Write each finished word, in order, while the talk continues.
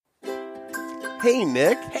Hey,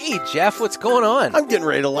 Nick. Hey, Jeff, what's going on? I'm getting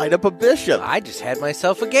ready to light up a bishop. I just had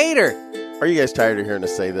myself a gator. Are you guys tired of hearing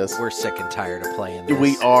us say this? We're sick and tired of playing this.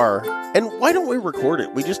 We are. And why don't we record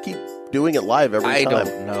it? We just keep doing it live every time. I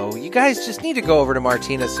don't know. You guys just need to go over to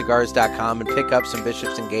martinezcigars.com and pick up some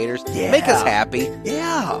bishops and gators. Yeah. Make us happy.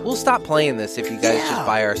 Yeah. We'll stop playing this if you guys just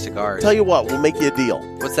buy our cigars. Tell you what, we'll make you a deal.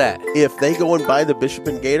 What's that? If they go and buy the Bishop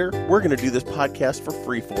and Gator, we're going to do this podcast for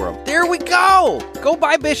free for them. There we go. Go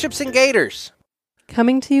buy bishops and gators.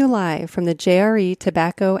 Coming to you live from the JRE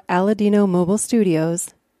Tobacco Aladino Mobile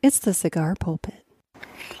Studios, it's the Cigar Pulpit.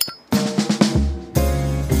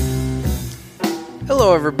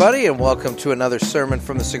 Hello, everybody, and welcome to another sermon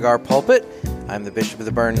from the Cigar Pulpit. I'm the Bishop of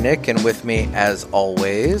the Burn, Nick, and with me, as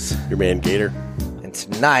always, Your man Gator. And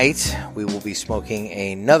tonight, we will be smoking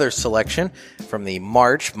another selection from the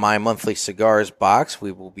March My Monthly Cigars box.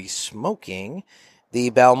 We will be smoking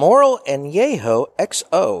the Balmoral Anejo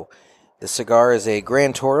XO. The cigar is a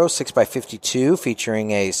Gran Toro 6x52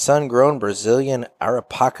 featuring a sun-grown Brazilian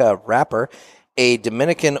Arapaca wrapper, a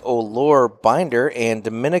Dominican Olor binder, and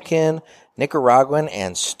Dominican, Nicaraguan,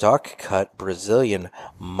 and stock-cut Brazilian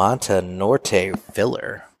Mata Norte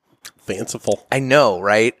filler. Fanciful. I know,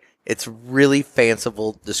 right? It's really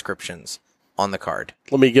fanciful descriptions on the card.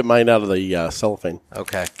 Let me get mine out of the cellophane.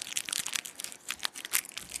 Okay.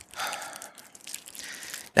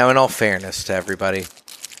 Now, in all fairness to everybody,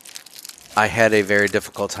 I had a very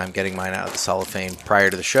difficult time getting mine out of the cellophane prior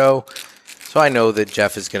to the show, so I know that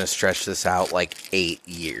Jeff is going to stretch this out like 8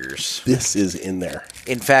 years. This is in there.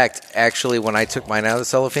 In fact, actually, when I took mine out of the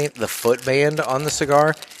cellophane, the foot band on the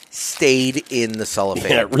cigar stayed in the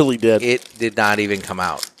cellophane. Yeah, it really did. It did not even come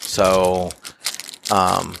out. So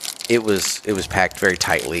it was packed very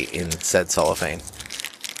tightly in said cellophane.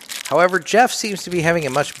 However, Jeff seems to be having a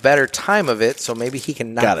much better time of it, so maybe he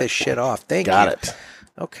can knock this shit off. Thank you. Got it.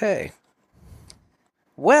 Okay.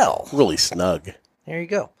 Well. Really snug. There you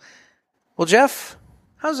go. Well, Jeff,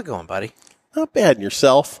 how's it going, buddy? Not bad. And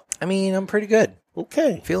yourself? I mean, I'm pretty good.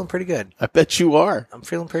 Okay. Feeling pretty good. I bet you are. I'm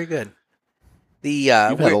feeling pretty good.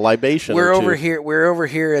 You've had a libation. We're over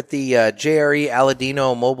here at the JRE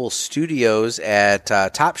Aladino Mobile Studios at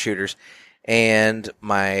Top Shooters, and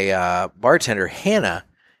my bartender Hannah.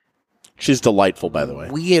 She's delightful, by the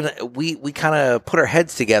way. We kind of put our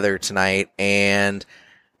heads together tonight, and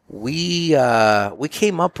we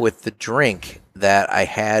came up with the drink that I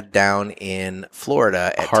had down in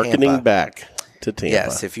Florida at Harkening Tampa. back to Tampa.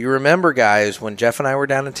 Yes, if you remember, guys, when Jeff and I were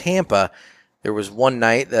down in Tampa, there was one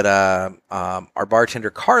night that our bartender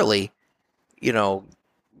Carly,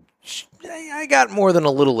 I got more than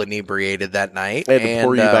a little inebriated that night. I had to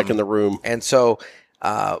pour you back in the room. And so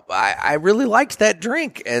I really liked that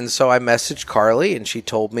drink. And so I messaged Carly, and she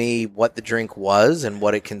told me what the drink was and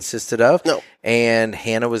what it consisted of. No. And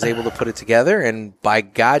Hannah was able to put it together, and by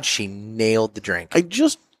God, she nailed the drink. I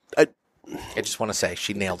just want to say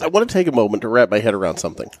she nailed it. I want to take a moment to wrap my head around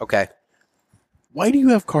something. Okay. Why do you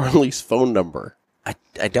have Carly's phone number?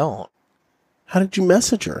 I don't. How did you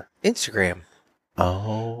message her? Instagram.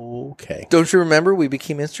 Oh, okay. Don't you remember we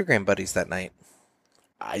became Instagram buddies that night?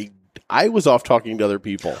 I was off talking to other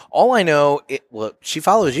people. All I know, she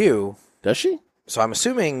follows you. Does she? So I'm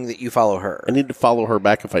assuming that you follow her. I need to follow her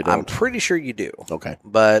back if I don't. I'm pretty sure you do. Okay.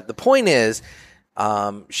 But the point is,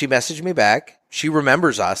 she messaged me back. She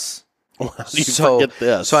remembers us. How do you forget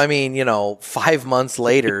this? So, I mean, 5 months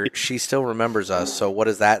later, she still remembers us. So what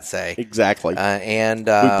does that say? Exactly. And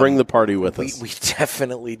we bring the party with us. We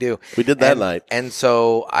definitely do. We did that night. And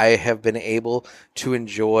so I have been able to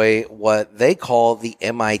enjoy what they call the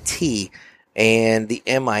MIT. And the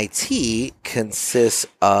MIT consists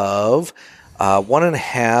of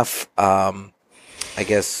 1.5, I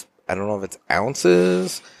guess, I don't know if it's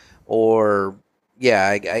ounces or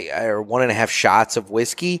 1.5 shots of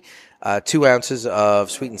whiskey. 2 ounces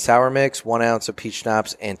of sweet and sour mix, 1 ounce of peach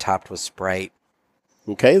schnapps, and topped with Sprite.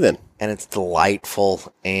 Okay, then. And it's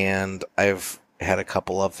delightful, and I've had a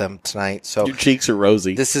couple of them tonight. So your cheeks are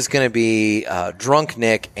rosy. This is going to be Drunk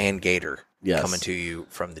Nick and Gator coming to you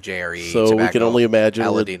from the JRE. So Tobacco, we can only imagine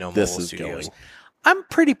Aladino where this Mobile is Studios. going. I'm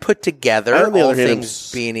pretty put together, all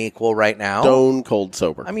things being equal right now. Stone cold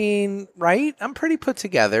sober. I mean, right? I'm pretty put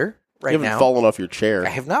together. Right you haven't fallen off your chair. I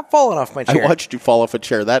have not fallen off my chair. I watched you fall off a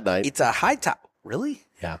chair that night. It's a high top. Really?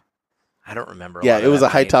 Yeah. I don't remember. Yeah, it was a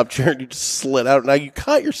high top chair, and you just slid out. Now you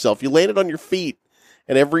caught yourself. You landed on your feet,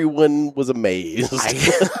 and everyone was amazed.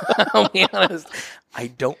 I'll be honest, I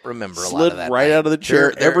don't remember a lot Slid of that. right night. out of the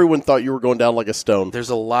chair. Everyone thought you were going down like a stone. There's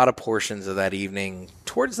a lot of portions of that evening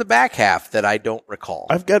towards the back half that I don't recall.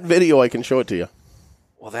 I've got video. I can show it to you.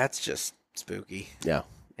 Well, that's just spooky. Yeah.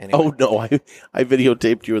 Anyway. Oh, no. I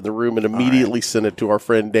videotaped you in the room and immediately sent it to our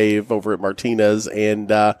friend Dave over at Martinez and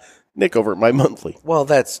Nick over at My Monthly. Well,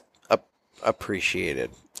 that's appreciated.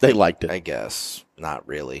 They liked it. I guess. Not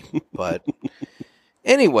really. But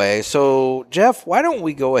anyway, so Jeff, why don't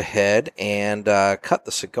we go ahead and cut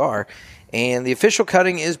the cigar? And the official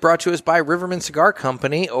cutting is brought to us by Riverman Cigar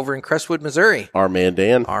Company over in Crestwood, Missouri. Our man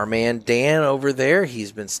Dan. Our man Dan over there,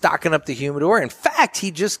 he's been stocking up the humidor. In fact,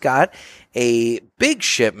 he just got a big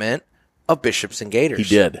shipment of Bishops and Gators. He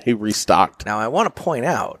did. He restocked. Now, I want to point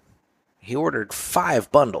out, he ordered 5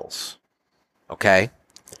 bundles. Okay?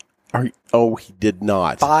 He did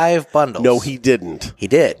not. 5 bundles. No, he didn't. He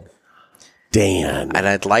did. Dan. And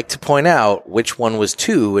I'd like to point out which one was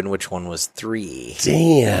 2 and which one was 3.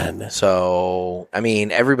 Dan. So, I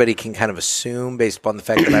mean, everybody can kind of assume, based upon the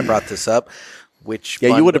fact that I brought this up, which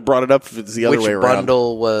you would have brought it up if it's the other way around. Which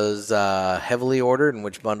bundle was heavily ordered and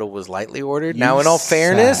which bundle was lightly ordered. Now, in all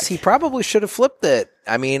fairness, he probably should have flipped it.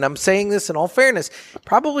 I mean, I'm saying this in all fairness.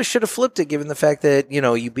 Probably should have flipped it, given the fact that,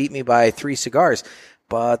 you beat me by 3 cigars.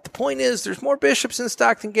 But the point is, there's more Bishops in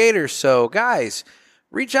stock than Gators. So, guys,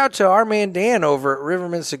 reach out to our man Dan over at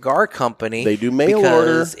Riverman Cigar Company. They do mail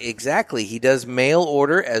order. Exactly. He does mail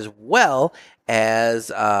order as well as,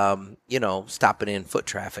 stopping in foot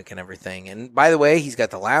traffic and everything. And by the way, he's got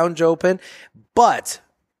the lounge open. But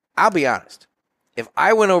I'll be honest. If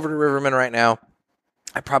I went over to Riverman right now,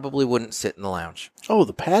 I probably wouldn't sit in the lounge. Oh,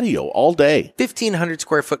 the patio all day. 1,500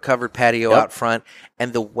 square foot covered patio out front.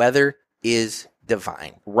 And the weather is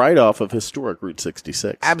divine. Right off of historic Route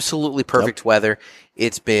 66. Absolutely perfect weather.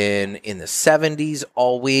 It's been in the 70s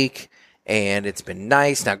all week, and it's been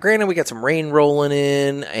nice. Now, granted, we got some rain rolling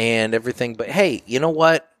in and everything, but hey, you know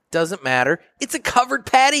what? Doesn't matter. It's a covered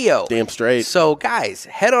patio. Damn straight. So, guys,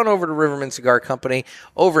 head on over to Riverman Cigar Company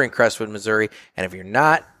over in Crestwood, Missouri, and if you're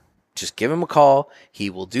not, just give him a call. He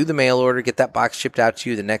will do the mail order, get that box shipped out to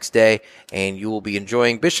you the next day, and you will be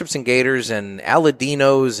enjoying Bishops and Gators and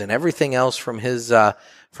Aladinos and everything else from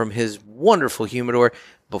his wonderful humidor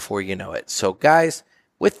before you know it. So, guys,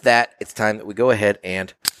 with that, it's time that we go ahead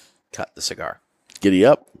and cut the cigar. Giddy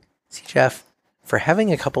up. See, Jeff, for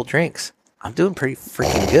having a couple drinks, I'm doing pretty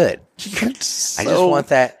freaking good. I just want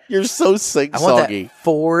that. You're so sing-songy. I want that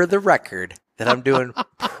for the record. That I'm doing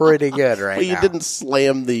pretty good right now. Well, you didn't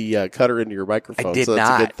slam the cutter into your microphone, I did so that's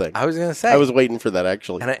not. a good thing. I was going to say. I was waiting for that,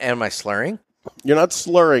 actually. Am I slurring? You're not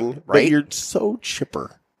slurring, Right? but you're so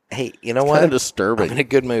chipper. Hey, you know what? Kind of disturbing. I'm in a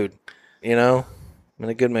good mood. I'm in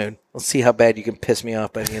a good mood. Let's see how bad you can piss me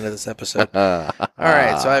off by the end of this episode. All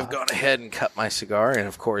right, so I've gone ahead and cut my cigar, and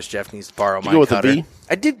of course, Jeff needs to borrow my go with cutter. the V?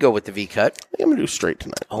 I did go with the V cut. I think I'm going to do straight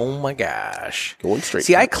tonight. Oh my gosh. Going straight.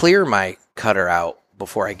 See, I clear my cutter out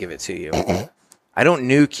before I give it to you. I don't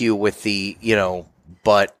nuke you with the,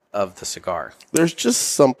 butt of the cigar. There's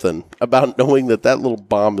just something about knowing that little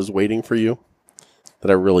bomb is waiting for you that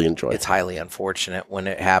I really enjoy. It's highly unfortunate when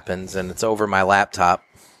it happens, and it's over my laptop.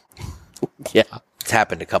 Yeah. It's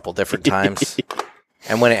happened a couple different times.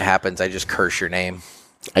 And when it happens, I just curse your name.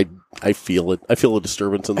 I feel it. I feel a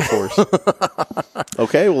disturbance in the force.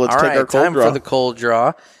 Okay, well, let's All take right, our cold time draw. for the cold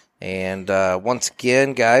draw. And once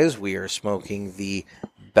again, guys, we are smoking the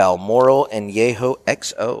Balmoral Anejo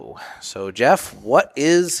XO. So, Jeff, what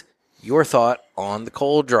is your thought on the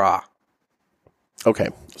cold draw? Okay,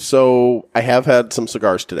 so I have had some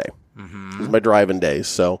cigars today. Mm-hmm. This is my driving days,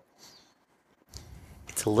 so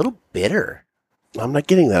It's a little bitter. I'm not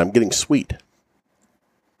getting that. I'm getting sweet.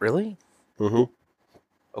 Really? Mm-hmm.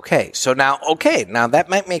 Okay, now that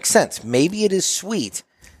might make sense. Maybe it is sweet,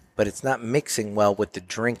 but it's not mixing well with the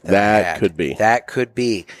drink that I had. Could be. That could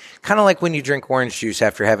be. Kind of like when you drink orange juice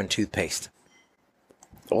after having toothpaste.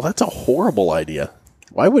 Well, that's a horrible idea.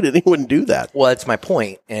 Why would anyone do that? Well, that's my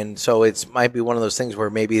point. And so it might be one of those things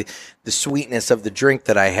where maybe the sweetness of the drink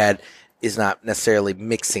that I had is not necessarily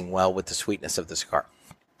mixing well with the sweetness of the cigar.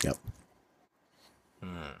 Yep.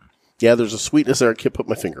 Yeah, there's a sweetness there. I can't put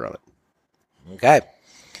my finger on it. Okay.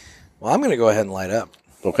 Well, I'm going to go ahead and light up.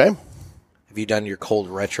 Okay. Have you done your cold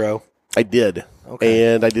retro? I did.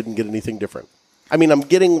 Okay. And I didn't get anything different. I mean, I'm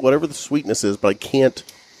getting whatever the sweetness is, but I can't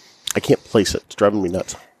place it. It's driving me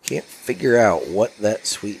nuts. Can't figure out what that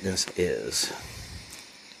sweetness is.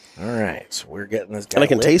 All right. So we're getting this guy And I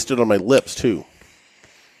can lit. taste it on my lips, too.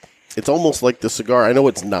 It's almost like the cigar. I know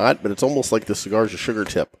it's not, but it's almost like the cigar's a sugar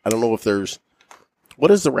tip. I don't know if there's... What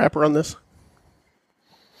is the wrapper on this?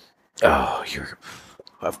 Oh, you're,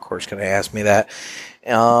 of course, going to ask me that.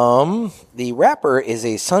 The wrapper is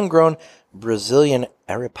a sun-grown Brazilian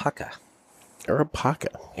Arapaca.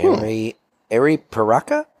 Arapaca.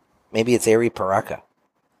 Aripiraca? Maybe it's Aripiraca.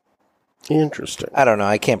 Interesting. I don't know.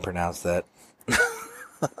 I can't pronounce that.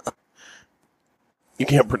 You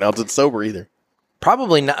can't pronounce it sober either.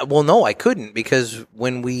 Probably not. Well, no, I couldn't because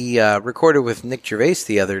when we recorded with Nick Gervais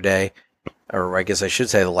the other day, or I guess I should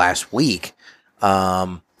say the last week,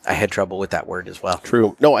 I had trouble with that word as well.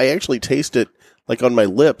 True. No, I actually taste it like on my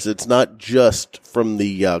lips. It's not just from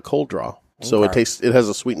the cold draw. So Okay. it has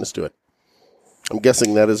a sweetness to it. I'm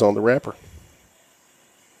guessing that is on the wrapper.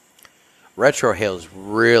 Retrohale is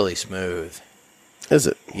really smooth. Is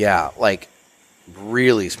it? Yeah, like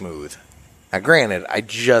really smooth. Now, granted, I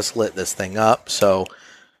just lit this thing up, so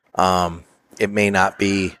it may not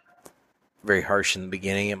be very harsh in the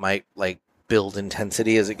beginning. It might like build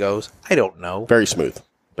intensity as it goes. I don't know, Very smooth.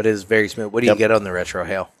 but it is very smooth. What do you get on the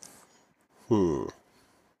Retrohale?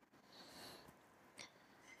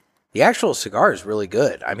 The actual cigar is really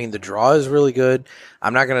good. I mean, the draw is really good.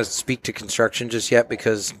 I'm not going to speak to construction just yet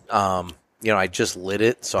because, I just lit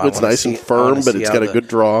it. So It's nice and firm, but it's got a good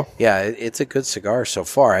draw. Yeah, it's a good cigar so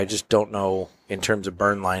far. I just don't know in terms of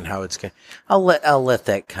burn line how it's going. I'll let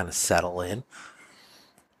that kind of settle in.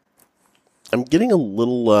 I'm getting a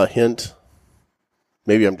little hint.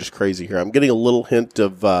 Maybe I'm just crazy here. I'm getting a little hint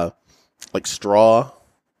of like straw.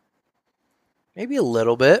 Maybe a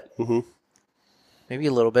little bit. Mm-hmm. Maybe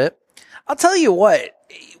a little bit. I'll tell you what.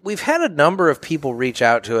 We've had a number of people reach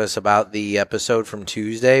out to us about the episode from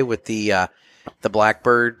Tuesday with the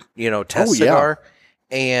Blackbird, test cigar,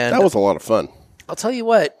 and That was a lot of fun. I'll tell you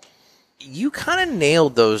what. You kind of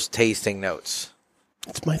nailed those tasting notes.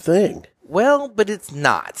 It's my thing. Well, but it's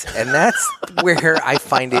not. And that's where I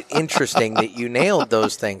find it interesting that you nailed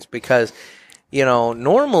those things because,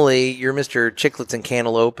 normally you're Mr. Chiclets and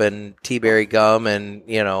Cantaloupe and Tea-Berry Gum and,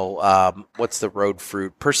 what's the road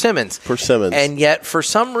fruit? Persimmons. Persimmons. And yet, for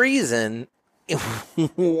some reason,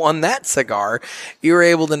 on that cigar, you were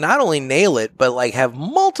able to not only nail it, but like have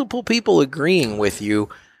multiple people agreeing with you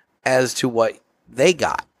as to what they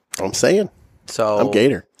got. I'm saying. So I'm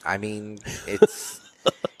Gator. I mean,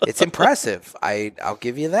 it's impressive. I'll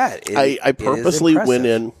give you that. I purposely went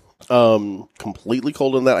in completely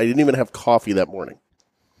cold on that. I didn't even have coffee that morning.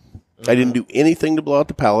 I didn't do anything to blow out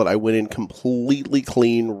the palate. I went in completely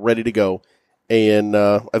clean, ready to go, and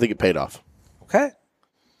I think it paid off. Okay.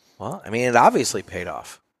 Well, I mean, it obviously paid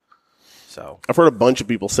off. So I've heard a bunch of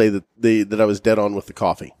people say that I was dead on with the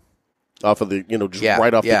coffee. Off of the,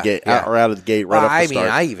 right off the gate, or out of the gate, right off the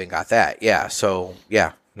start. I even got that. Yeah. So,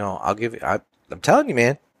 yeah. No, I'll give you, I'm telling you,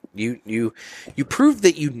 man, you proved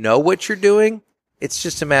that you know what you're doing. It's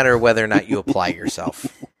just a matter of whether or not you apply yourself.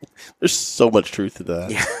 There's so much truth to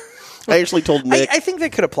that. Yeah. I actually told Nick. I think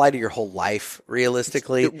that could apply to your whole life,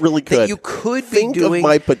 realistically. It really could. That you could Think be doing of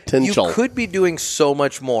my potential. You could be doing so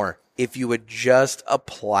much more if you would just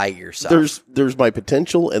apply yourself. There's my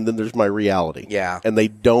potential, and then there's my reality. Yeah. And they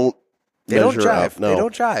don't measure jive. up. No. They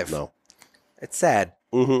don't jive. No. It's sad.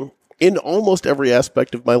 Mm-hmm. In almost every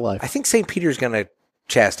aspect of my life. I think St. Peter's going to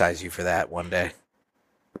chastise you for that one day.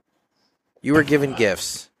 You were given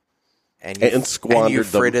gifts. And squandered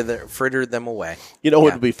them. Frittered them away. What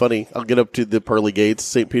would be funny? I'll get up to the pearly gates.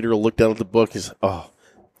 St. Peter will look down at the book. He's,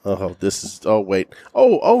 this is, wait.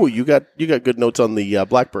 You got good notes on the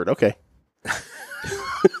Blackbird. Okay.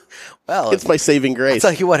 Well, it's my saving grace.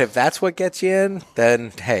 I'll tell you what, if that's what gets you in,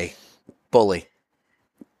 then, hey, bully.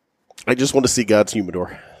 I just want to see God's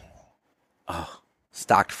humidor. Oh,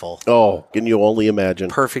 stocked full. Oh, can you only imagine?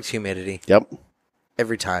 Perfect humidity. Yep.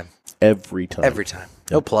 Every time. Every time.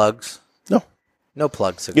 No plugs. No. No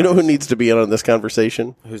plugs. You know who needs to be in on this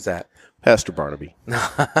conversation? Who's that? Pastor Barnaby.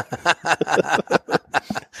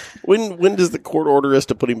 When does the court order us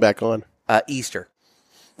to put him back on? Easter.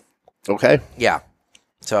 Okay. Yeah.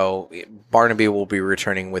 So Barnaby will be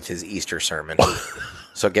returning with his Easter sermon.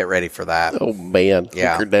 So get ready for that. Oh, man.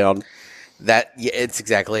 Yeah. Hunker down. It's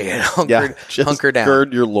exactly it. Hunker down.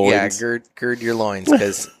 Gird your loins. Yeah, gird your loins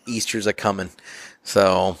because Easter's a coming.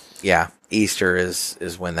 So, yeah, Easter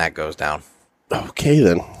is when that goes down. Okay,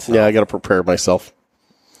 then. So, yeah, I got to prepare myself.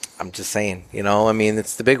 I'm just saying,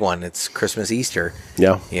 it's the big one. It's Christmas, Easter.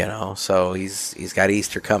 Yeah. So he's got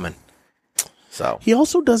Easter coming. So he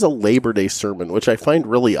also does a Labor Day sermon, which I find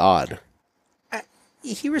really odd.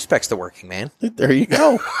 He respects the working man. There you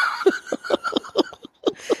go.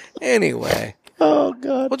 Anyway. Oh,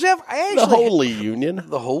 God. Well, Jeff, the Holy Union.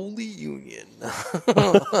 The Holy Union.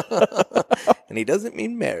 And he doesn't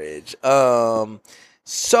mean marriage.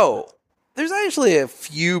 So there's actually a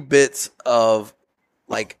few bits of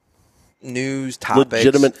news topics.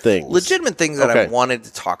 Legitimate things that I wanted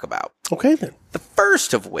to talk about. Okay, then. The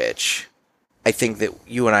first of which I think that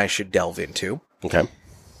you and I should delve into. Okay.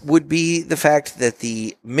 Would be the fact that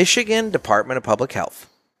the Michigan Department of Public Health.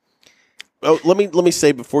 Oh, let me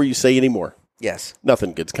say before you say any more. Yes.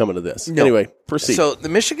 Nothing good's coming to this. No. Anyway, proceed. So the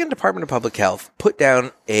Michigan Department of Public Health put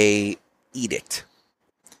down a edict.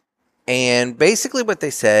 And basically what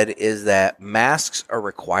they said is that masks are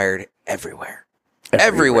required everywhere.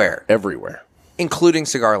 Everywhere. Including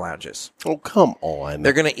cigar lounges. Oh, come on.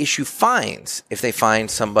 They're going to issue fines if they find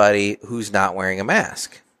somebody who's not wearing a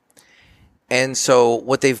mask. And so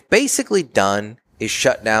what they've basically done is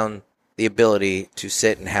shut down the ability to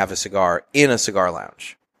sit and have a cigar in a cigar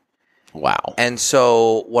lounge. Wow. And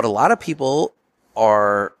so what a lot of people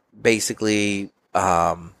are basically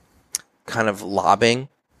kind of lobbying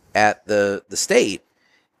at the state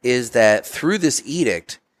is that through this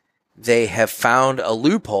edict, they have found a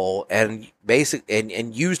loophole and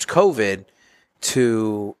used COVID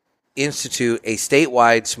to institute a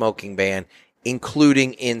statewide smoking ban,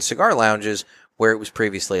 including in cigar lounges where it was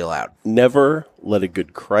previously allowed. Never let a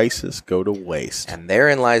good crisis go to waste. And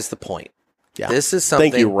therein lies the point. Yeah. This is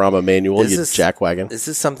something. Thank you, Rahm Emanuel, you jackwagon. This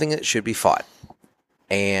is something that should be fought.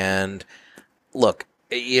 And look,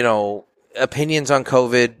 opinions on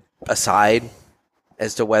COVID aside,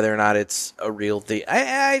 as to whether or not it's a real thing,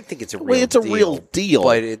 I think it's a real deal. It's a real deal.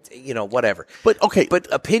 But whatever. But okay. But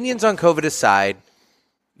opinions on COVID aside,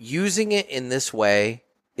 using it in this way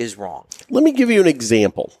is wrong. Let me give you an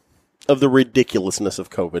example of the ridiculousness of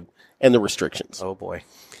COVID and the restrictions. Oh boy.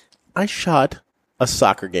 I shot a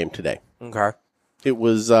soccer game today. Okay. It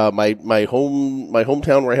was my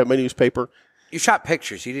hometown where I have my newspaper. You shot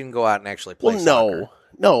pictures. You didn't go out and actually play soccer.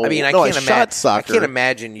 No. I mean, I shot soccer. I can't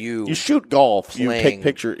imagine you. You shoot golf. You take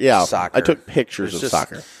pictures. Yeah, soccer. I took pictures of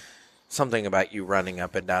soccer. Something about you running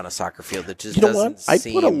up and down a soccer field that just I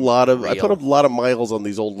put a lot of miles on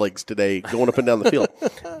these old legs today, going up and down the field.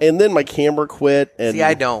 And then my camera quit. And see,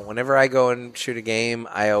 I don't. Whenever I go and shoot a game,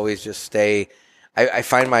 I always just stay. I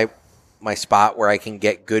find my spot where I can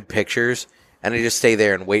get good pictures, and I just stay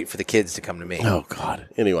there and wait for the kids to come to me. Oh God.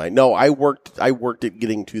 Anyway, no, I worked at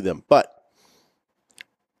getting to them, but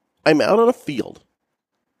I'm out on a field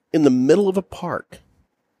in the middle of a park,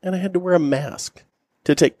 and I had to wear a mask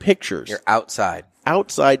to take pictures. You're outside.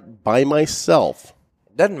 Outside by myself.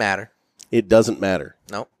 Doesn't matter. It doesn't matter.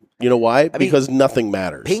 No. You know why? Because nothing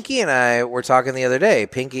matters. Pinky and I were talking the other day.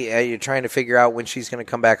 Pinky, you're trying to figure out when she's going to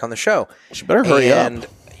come back on the show. She better hurry up. And,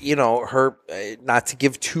 her, not to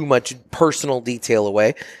give too much personal detail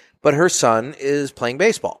away, but her son is playing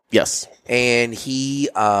baseball. Yes. And he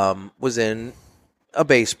was in a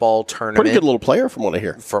baseball tournament. Pretty good little player from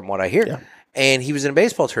what I hear. Yeah. And he was in a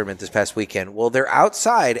baseball tournament this past weekend. Well, they're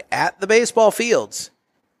outside at the baseball fields,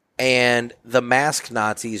 and the mask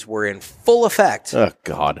Nazis were in full effect. Oh,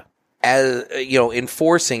 God. As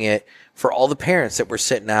enforcing it for all the parents that were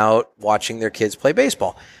sitting out watching their kids play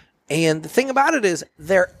baseball. And the thing about it is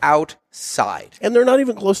they're outside. And they're not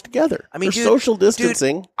even close together. I mean, they're social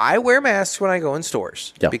distancing. I wear masks when I go in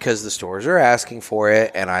stores because the stores are asking for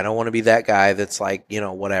it, and I don't want to be that guy that's like,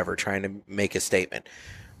 whatever, trying to make a statement.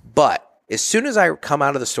 But as soon as I come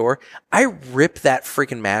out of the store, I rip that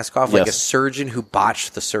freaking mask off like a surgeon who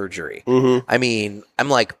botched the surgery. Mm-hmm. I mean, I'm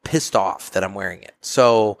like pissed off that I'm wearing it.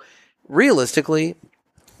 So realistically,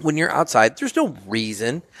 when you're outside, there's no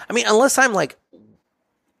reason. I mean, unless I'm like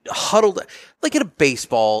huddled, like at a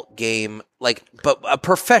baseball game, but a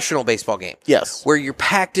professional baseball game. Yes. Where you're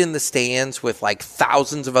packed in the stands with like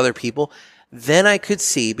thousands of other people. Then I could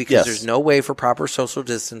see, because there's no way for proper social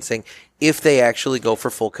distancing if they actually go for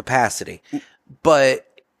full capacity. But,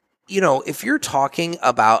 if you're talking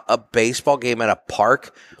about a baseball game at a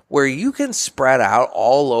park where you can spread out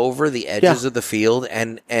all over the edges of the field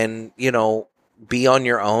and be on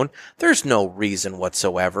your own, there's no reason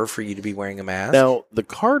whatsoever for you to be wearing a mask. Now, the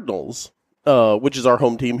Cardinals, which is our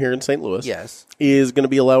home team here in St. Louis, is going to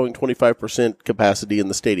be allowing 25% capacity in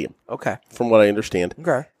the stadium. Okay. From what I understand.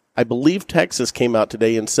 Okay. I believe Texas came out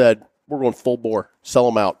today and said, we're going full bore. Sell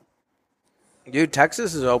them out. Dude,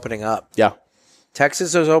 Texas is opening up. Yeah.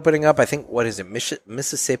 Texas is opening up. I think, what is it,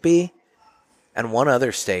 Mississippi and one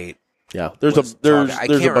other state. Yeah.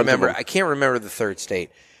 I can't remember the third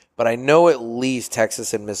state, but I know at least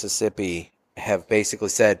Texas and Mississippi have basically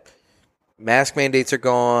said, mask mandates are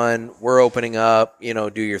gone. We're opening up.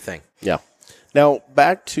 Do your thing. Yeah. Now,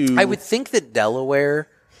 back to... I would think that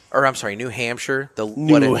New Hampshire. The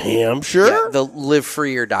live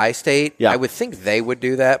free or die state. Yeah. I would think they would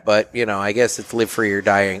do that, but, I guess it's live free or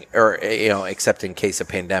dying, or, except in case of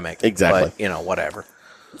pandemic. Exactly. But, whatever.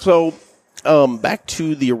 So, back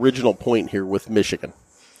to the original point here with Michigan.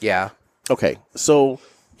 Yeah. Okay, so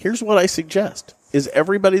here's what I suggest, is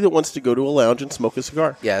everybody that wants to go to a lounge and smoke a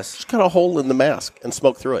cigar. Yes. Just cut a hole in the mask and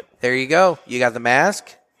smoke through it. There you go. You got the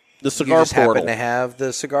mask. The cigar you just portal. happen to have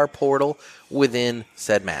the cigar portal within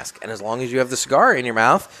said mask. And as long as you have the cigar in your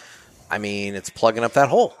mouth, I mean, it's plugging up that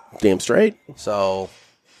hole. Damn straight. So,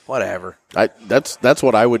 whatever. That's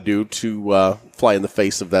what I would do to fly in the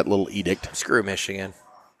face of that little edict. Screw Michigan.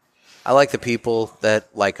 I like the people that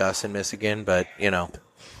like us in Michigan, but, the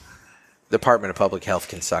Department of Public Health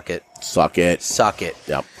can suck it. Suck it. Suck it.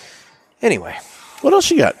 Yep. Anyway. What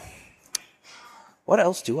else you got? What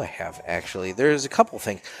else do I have, actually? There's a couple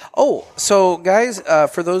things. Oh, so, guys,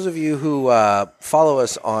 for those of you who follow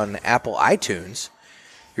us on Apple iTunes,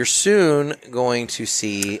 you're soon going to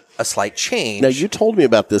see a slight change. Now, you told me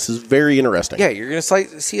about this. It's very interesting. Yeah, you're going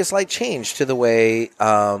to see a slight change to the way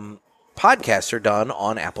podcasts are done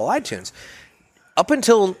on Apple iTunes. Up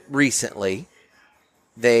until recently,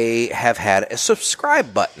 they have had a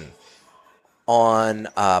subscribe button on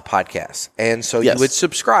podcasts. And so you would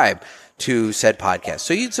subscribe to said podcast.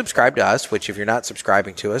 So you'd subscribe to us, which if you're not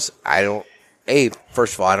subscribing to us,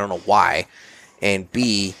 first of all, I don't know why. And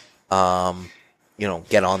B, get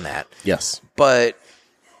on that. Yes. But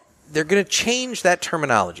they're going to change that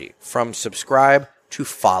terminology from subscribe to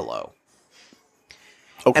follow.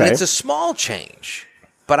 Okay. And it's a small change,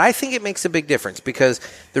 but I think it makes a big difference because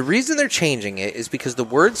the reason they're changing it is because the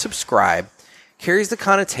word subscribe carries the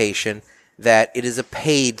connotation that it is a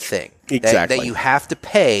paid thing. Exactly. That you have to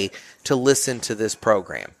pay to listen to this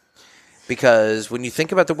program. Because when you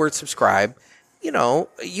think about the word subscribe, you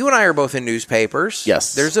and I are both in newspapers.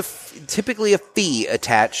 Yes. There's typically a fee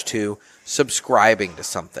attached to subscribing to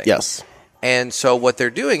something. Yes. And so what they're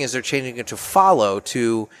doing is they're changing it to follow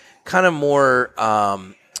to kind of more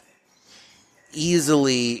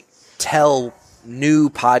easily tell new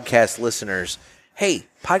podcast listeners, hey,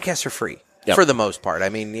 podcasts are free. Yep. For the most part. I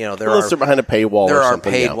mean, unless they're behind a paywall there or are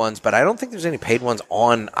something. Paid ones, but I don't think there's any paid ones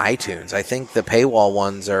on iTunes. I think the paywall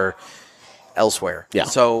ones are elsewhere. Yeah.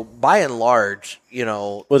 So by and large,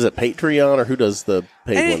 Was it Patreon or who does the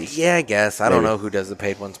paid ones? Yeah, I guess. I don't know who does the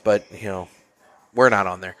paid ones, but we're not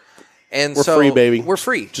on there. And we're free, baby. We're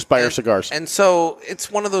free. Just buy our cigars. And so it's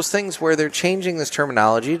one of those things where they're changing this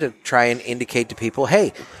terminology to try and indicate to people,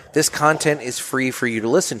 hey, this content is free for you to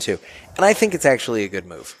listen to. And I think it's actually a good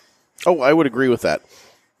move. Oh, I would agree with that.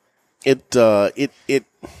 It's a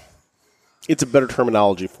better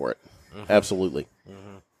terminology for it. Mm-hmm. Absolutely.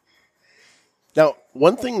 Mm-hmm. Now,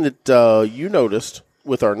 one thing that you noticed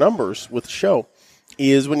with our numbers with the show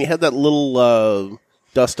is when you had that little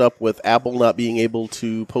dust up with Apple not being able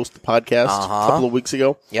to post the podcast a couple of weeks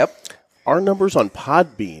ago. Yep. Our numbers on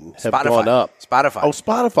Podbean have gone up. Spotify. Oh,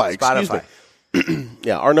 Spotify. Excuse me.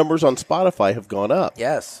 Yeah, our numbers on Spotify have gone up.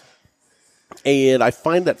 Yes. And I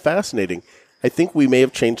find that fascinating. I think we may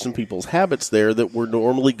have changed some people's habits there that were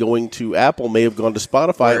normally going to Apple may have gone to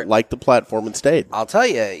Spotify, like the platform and stayed. I'll tell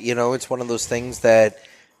you, it's one of those things that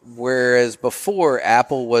whereas before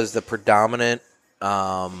Apple was the predominant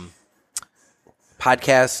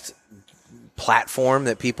podcast platform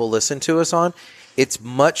that people listen to us on, it's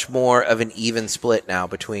much more of an even split now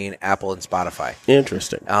between Apple and Spotify.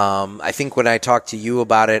 Interesting. I think when I talked to you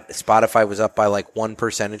about it, Spotify was up by like 1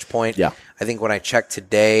 percentage point. Yeah. I think when I checked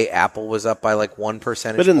today, Apple was up by like 1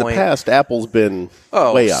 percentage point. But in the past, Apple's been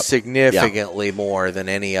way up. Significantly more than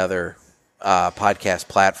any other podcast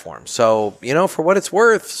platform. So, for what it's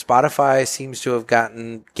worth, Spotify seems to have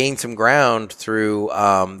gained some ground through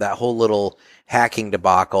that whole little hacking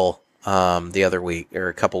debacle the other week or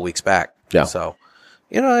a couple weeks back. Yeah. So,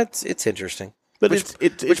 it's interesting. But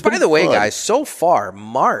which by the way, guys, so far,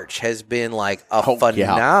 March has been like a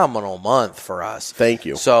phenomenal month for us. Thank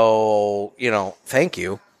you. So, thank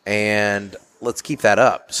you. And let's keep that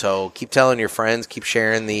up. So keep telling your friends, keep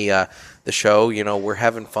sharing the show. We're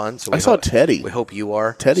having fun. So I saw Teddy. We hope you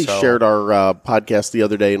are. Teddy shared our podcast the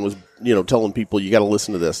other day and was, telling people you got to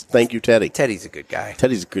listen to this. Thank you, Teddy. Teddy's a good guy.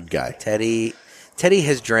 Teddy's a good guy. Teddy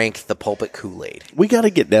has drank the pulpit Kool-Aid. We got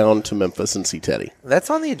to get down to Memphis and see Teddy.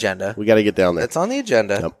 That's on the agenda. We got to get down there. That's on the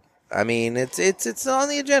agenda. Yep. I mean, it's on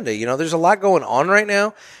the agenda. There's a lot going on right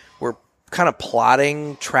now. We're kind of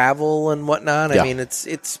plotting travel and whatnot. Yeah. I mean,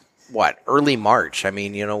 it's early March. I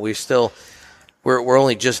mean, we're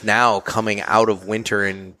only just now coming out of winter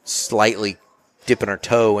and slightly dipping our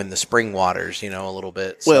toe in the spring waters, a little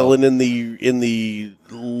bit. So. Well, and in the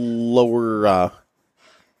lower.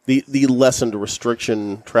 The lessened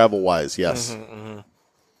restriction travel-wise, yes.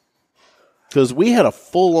 Because we had a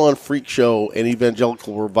full-on freak show and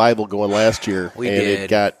evangelical revival going last year, it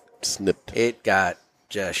got snipped. It got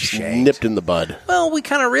just shanked. Nipped in the bud. Well, we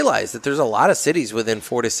kind of realized that there's a lot of cities within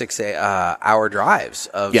 4 to 6 hour drives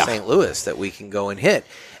of St. Louis that we can go and hit.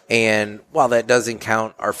 And while that doesn't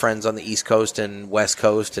count our friends on the East Coast and West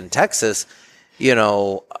Coast and Texas,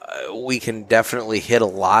 we can definitely hit a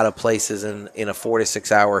lot of places in a 4 to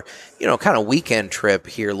 6 hour, kind of weekend trip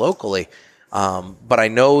here locally. But I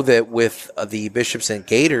know that with the Bishops and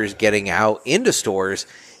Gators getting out into stores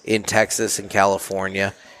in Texas and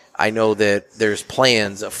California, I know that there's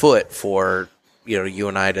plans afoot for, you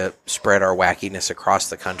and I to spread our wackiness across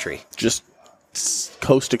the country. Just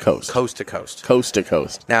coast to coast. Coast to coast. Coast to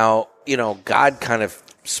coast. Now, God kind of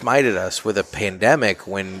smited us with a pandemic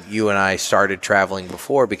when you and I started traveling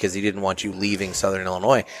before because he didn't want you leaving Southern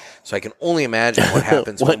Illinois. So I can only imagine what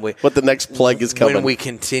happens what the next plague is coming. When we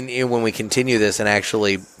continue this and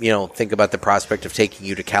actually, think about the prospect of taking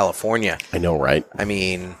you to California. I know, right? I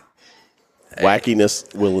mean,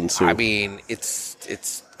 wackiness will ensue. I mean,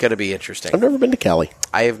 it's going to be interesting. I've never been to Cali.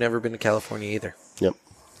 I have never been to California either. Yep.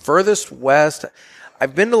 Furthest west,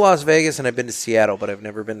 I've been to Las Vegas and I've been to Seattle, but I've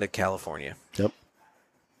never been to California. Yep.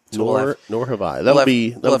 So nor have I. That'll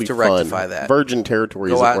be fun. Rectify that. Virgin territory.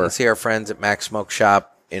 Go out and see our friends at Mac's Smoke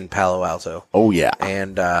Shop in Palo Alto. Oh yeah,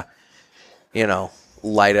 and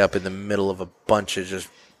light up in the middle of a bunch of just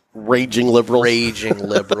raging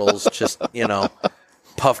liberals. Just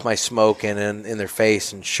puff my smoke in their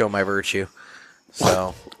face and show my virtue.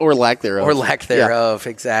 So or lack thereof.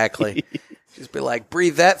 Exactly. Just be like,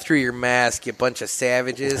 breathe that through your mask, you bunch of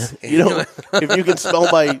savages. If you can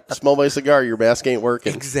smell my cigar, your mask ain't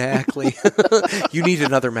working. Exactly. You need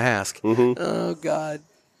another mask. Mm-hmm. Oh, God.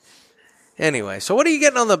 Anyway, so what are you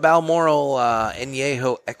getting on the Balmoral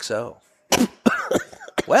Anejo XO?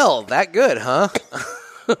 Well, that good, huh?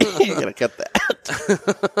 You gotta cut that.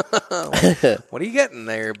 What are you getting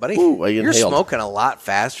there, buddy? Ooh, you're smoking a lot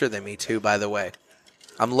faster than me, too, by the way.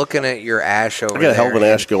 I'm looking at your ash over there. I got a hell of an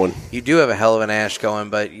ash going. You do have a hell of an ash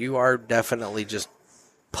going, but you are definitely just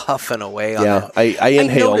puffing away on it. I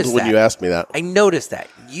inhaled when you asked me that. I noticed that.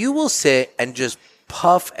 You will sit and just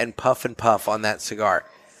puff and puff and puff on that cigar,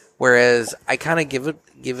 whereas I kind of give it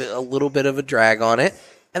a little bit of a drag on it,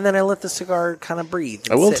 and then I let the cigar kind of breathe.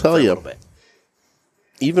 I will tell you,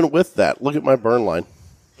 even with that, look at my burn line.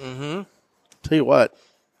 Mm-hmm. Tell you what.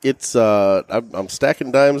 It's I'm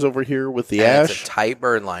stacking dimes over here with the ash. It's a tight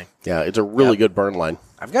burn line. Yeah, it's a really good burn line.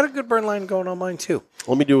 I've got a good burn line going on mine too.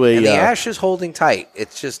 Let me do and the ash is holding tight.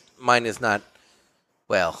 It's just mine is not.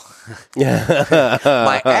 Well,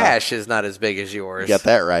 my ash is not as big as yours. You got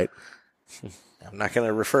that right. I'm not going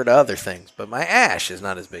to refer to other things, but my ash is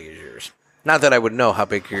not as big as yours. Not that I would know how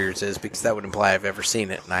big yours is, because that would imply I've ever seen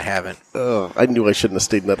it, and I haven't. I knew I shouldn't have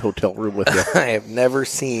stayed in that hotel room with you. I have never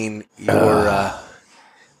seen your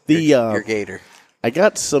gator. I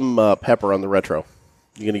got some pepper on the retro.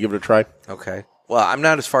 You going to give it a try? Okay. Well, I'm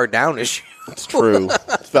not as far down as you. It's true.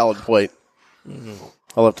 It's a valid point. Mm-hmm.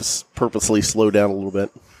 I'll have to purposely slow down a little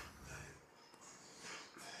bit.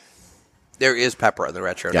 There is pepper on the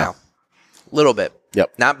retro now. A little bit.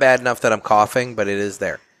 Yep. Not bad enough that I'm coughing, but it is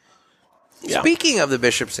there. Yeah. Speaking of the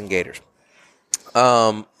Bishops and Gators,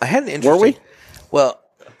 I had an interesting... Were we? Well,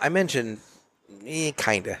 I mentioned...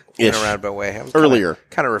 kind of in a roundabout way. I was earlier,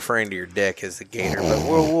 kind of referring to your dick as the gator, but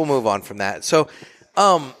we'll move on from that. So,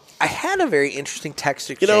 I had a very interesting text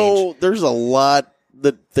exchange. There's a lot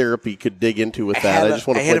that therapy could dig into with that. I just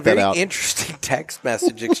want to point that out. I had a very interesting text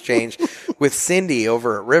message exchange with Cindy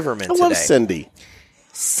over at Riverman today. I love Cindy.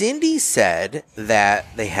 Cindy said that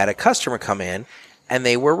they had a customer come in and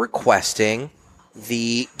they were requesting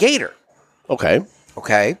the gator. Okay.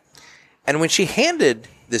 And when she handed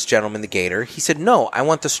this gentleman the gator, he said, "No, I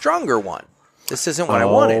want the stronger one. This isn't what I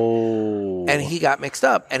wanted." And he got mixed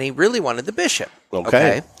up, and he really wanted the Bishop.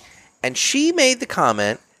 Okay. And she made the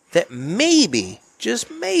comment that maybe, just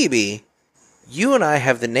maybe, you and I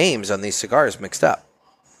have the names on these cigars mixed up.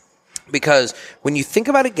 Because when you think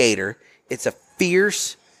about a gator, it's a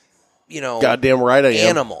fierce, goddamn right I am.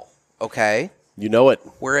 Animal, okay? You know it.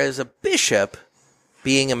 Whereas a Bishop,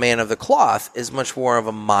 being a man of the cloth, is much more of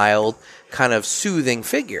a mild, kind of soothing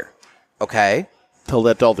figure, okay? Tell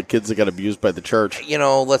that to all the kids that got abused by the church.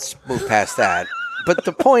 Let's move past that. But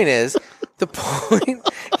the point is,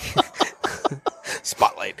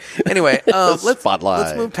 Spotlight. Anyway, let's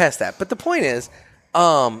move past that. But the point is,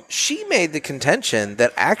 she made the contention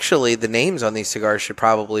that actually the names on these cigars should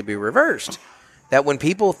probably be reversed. That when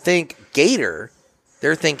people think Gator,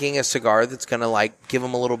 they're thinking a cigar that's going to give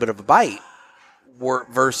them a little bit of a bite,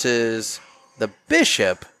 versus the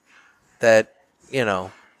Bishop that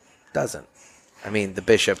doesn't.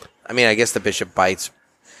 I guess the Bishop bites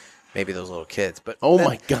maybe those little kids, but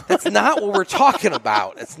my God, that's not what we're talking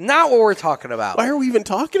about. It's not what we're talking about. Why are we even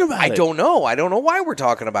talking about it? I don't know. I don't know why we're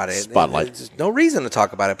talking about it. Spotlight. There's no reason to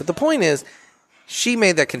talk about it. But the point is, she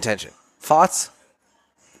made that contention. Thoughts?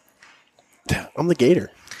 I'm the Gator.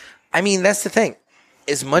 I mean, that's the thing.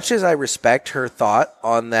 As much as I respect her thought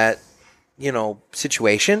on that,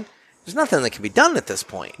 situation, there's nothing that can be done at this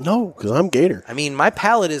point. No, because I'm Gator. I mean, my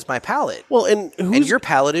palate is my palate. Well, and your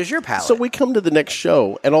palate is your palate. So we come to the next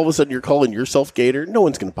show, and all of a sudden you're calling yourself Gator. No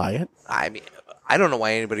one's going to buy it. I mean, I don't know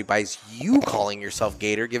why anybody buys you calling yourself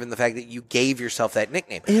Gator, given the fact that you gave yourself that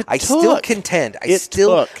nickname. I still contend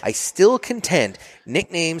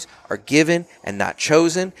nicknames are given and not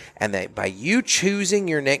chosen, and that by you choosing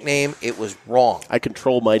your nickname, it was wrong. I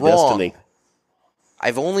control my destiny.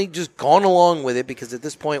 I've only just gone along with it because at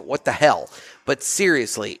this point, what the hell? But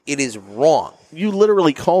seriously, it is wrong. You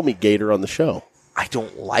literally call me Gator on the show. I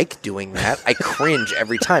don't like doing that. I cringe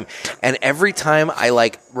every time. And every time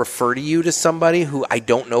I refer to you to somebody who I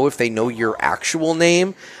don't know if they know your actual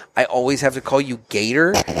name, I always have to call you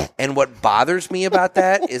Gator. And what bothers me about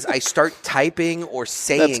that is I start typing or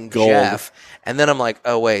saying Jeff, and then I'm like,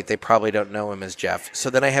 oh wait, they probably don't know him as Jeff. So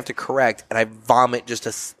then I have to correct, and I vomit just a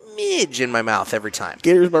smidge in my mouth every time.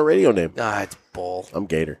 Gator's my radio name. It's bull. I'm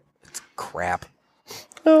Gator. It's crap.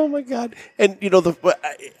 Oh my God. And I'm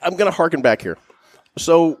going to harken back here.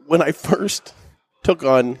 So when I first took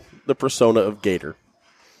on the persona of Gator,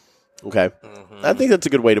 okay, I think that's a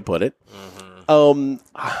good way to put it.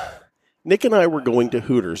 Nick and I were going to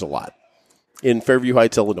Hooters a lot in Fairview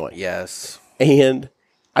Heights, Illinois. Yes. And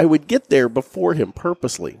I would get there before him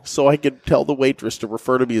purposely so I could tell the waitress to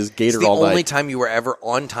refer to me as Gator all night. It's the only time you were ever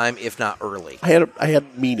on time, if not early. I had a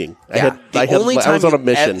meeting. Yeah. I was on a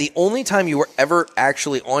mission. The only time you were ever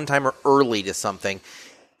actually on time or early to something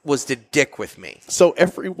was to dick with me. So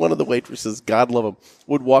every one of the waitresses, God love them,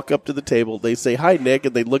 would walk up to the table. They say, hi, Nick,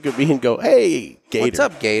 and they'd look at me and go, hey, Gator. What's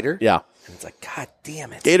up, Gator? Yeah. And it's like, God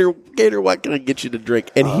damn it. Gator, what can I get you to drink?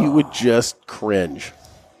 And he would just cringe.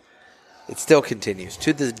 It still continues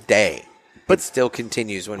to this day. But it still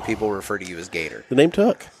continues when people refer to you as Gator. The name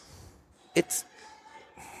took.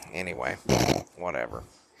 Anyway, whatever.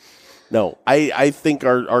 No, I think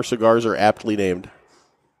our cigars are aptly named.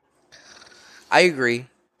 I agree.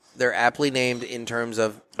 They're aptly named in terms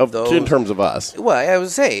of those. In terms of us. Well, I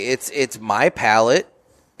would say it's my palate,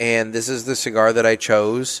 and this is the cigar that I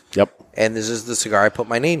chose. Yep. And this is the cigar I put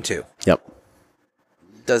my name to. Yep.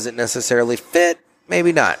 Does it necessarily fit?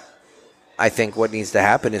 Maybe not. I think what needs to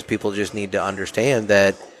happen is people just need to understand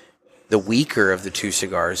that the weaker of the two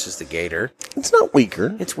cigars is the Gator. It's not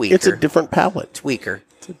weaker. It's weaker. It's a different palate. It's weaker.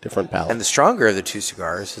 It's a different palate. And the stronger of the two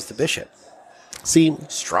cigars is the Bishop. See,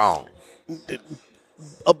 strong.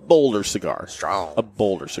 A bolder cigar. Strong. A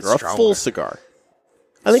bolder cigar. Stronger. A full cigar.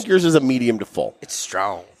 I think yours is a medium to full. It's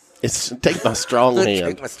strong. Take my strong hand.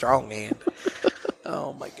 Take my strong hand.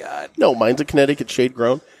 Oh, my God. No, mine's a Connecticut shade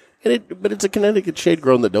grown. But it's a Connecticut shade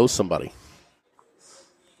grown that knows somebody.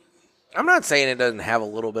 I'm not saying it doesn't have a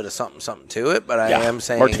little bit of something to it, but I am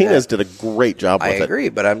saying Martinez did a great job with it. I agree,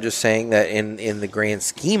 but I'm just saying that in the grand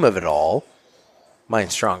scheme of it all,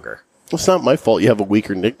 mine's stronger. It's not my fault you have a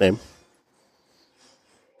weaker nickname.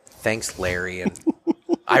 Thanks, Larry, and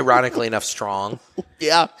ironically enough, Strong.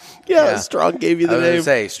 Yeah, Strong gave you the name. I was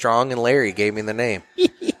going to say, Strong and Larry gave me the name.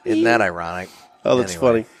 Isn't that ironic? Oh, that's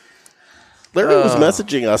funny. Larry was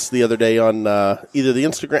messaging us the other day on either the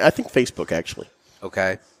Instagram, I think Facebook, actually.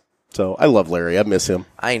 Okay. So I love Larry. I miss him.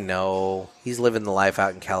 I know. He's living the life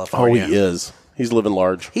out in California. Oh, he is. He's living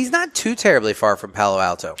large. He's not too terribly far from Palo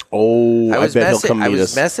Alto. Oh, I bet he'll come meet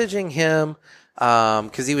us. I was messaging him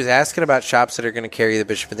because he was asking about shops that are going to carry the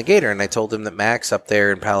Bishop and the Gator, and I told him that Max up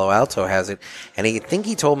there in Palo Alto has it, and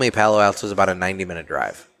he told me Palo Alto is about a 90-minute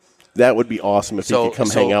drive. That would be awesome if he could come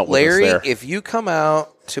hang out with Larry, us there. if you come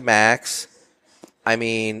out to Max, I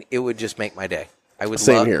mean, it would just make my day.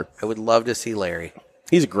 Same here. I would love to see Larry.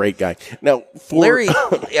 He's a great guy. Now, Larry,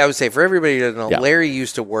 I would say for everybody who doesn't know, Larry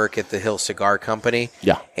used to work at the Hill Cigar Company.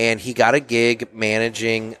 Yeah. And he got a gig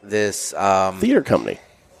managing this theater company.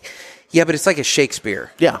 Yeah, but it's like a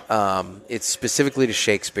Shakespeare. Yeah. It's specifically to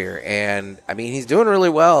Shakespeare. And, I mean, he's doing really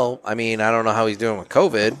well. I mean, I don't know how he's doing with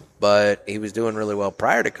COVID, but he was doing really well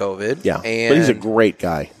prior to COVID. Yeah, and but he's a great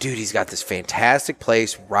guy. Dude, he's got this fantastic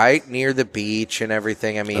place right near the beach and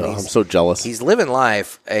everything. I mean, I'm so jealous. He's living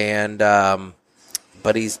life, and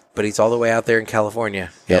but he's all the way out there in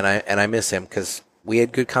California, and I miss him because we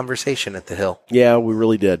had good conversation at the Hill. Yeah, we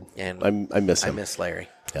really did. And I miss him. I miss Larry.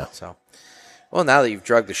 Yeah. So, well, now that you've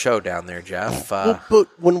drugged the show down there, Jeff. But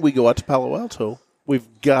when we go out to Palo Alto, we've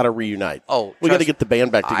got to reunite. Oh, we got to get the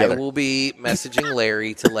band back together. I will be messaging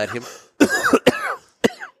Larry to let him.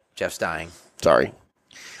 Jeff's dying. Sorry.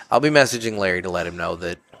 I'll be messaging Larry to let him know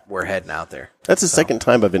that we're heading out there. That's the second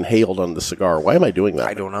time I've inhaled on the cigar. Why am I doing that?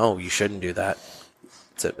 I don't know. You shouldn't do that.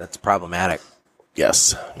 That's problematic.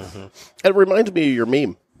 Yes. Mm-hmm. It reminds me of your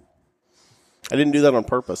meme. I didn't do that on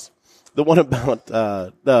purpose. The one about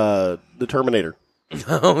the Terminator.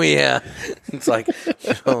 Oh, yeah. It's like,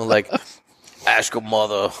 ask your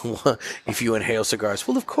mother if you inhale cigars.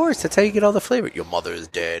 Well, of course. That's how you get all the flavor. Your mother is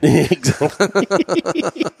dead. Exactly.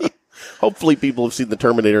 Hopefully people have seen the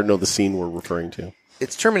Terminator and know the scene we're referring to.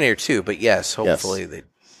 It's Terminator 2, but yes, hopefully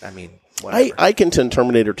whatever. I contend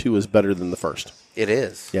Terminator 2 is better than the first. It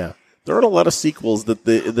is. Yeah. There aren't a lot of sequels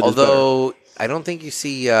that Although, I don't think you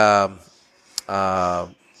see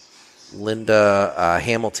Linda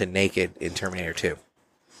Hamilton naked in Terminator 2.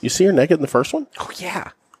 You see her naked in the first one? Oh, yeah.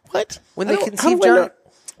 What? When they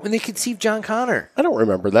conceived John Connor. I don't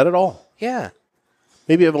remember that at all. Yeah.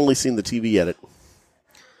 Maybe I've only seen the TV edit.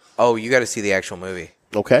 Oh, you got to see the actual movie.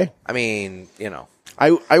 Okay. I mean,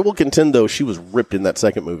 I will contend, though, she was ripped in that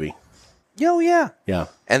second movie. Oh, yeah. Yeah.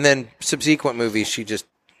 And then subsequent movies, she just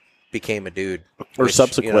became a dude. Or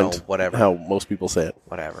subsequent. Whatever. How most people say it.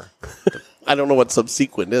 Whatever. I don't know what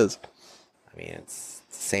subsequent is. I mean, it's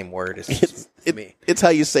the same word as me. It's how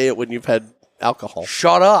you say it when you've had alcohol.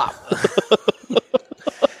 Shut up.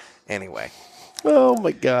 Anyway. Oh,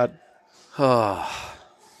 my God. Now,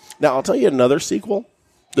 I'll tell you another sequel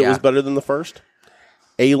that was better than the first.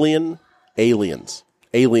 Aliens.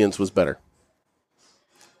 Aliens was better.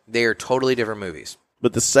 They are totally different movies.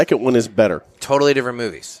 But the second one is better. Totally different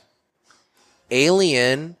movies.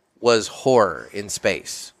 Alien was horror in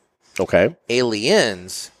space. Okay.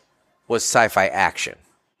 Aliens was sci-fi action.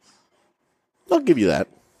 I'll give you that.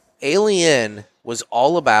 Alien was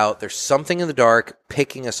all about there's something in the dark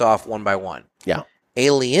picking us off one by one. Yeah.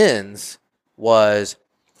 Aliens was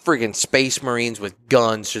friggin' space marines with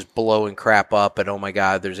guns just blowing crap up and oh my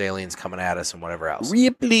God, there's aliens coming at us and whatever else.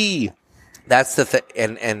 Ripley. That's the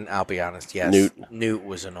thing. And I'll be honest, yes. Newt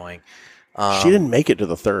was annoying. She didn't make it to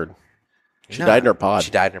the third. She died in her pod.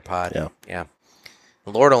 She died in her pod. Yeah.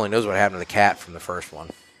 The Lord only knows what happened to the cat from the first one.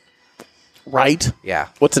 Right? Yeah.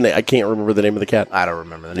 What's the name? I can't remember the name of the cat. I don't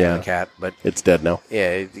remember the name of the cat, but it's dead now. Yeah,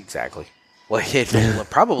 exactly. Well, it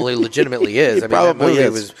probably legitimately is. That movie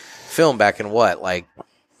was filmed back in what?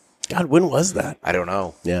 God, when was that? I don't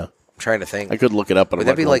know. Yeah. I'm trying to think. I could look it up. Would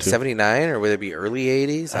that be like 79 or would it be early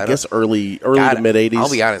 80s? I guess early to mid 80s. I'll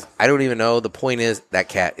be honest. I don't even know. The point is that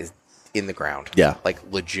cat is in the ground. Yeah.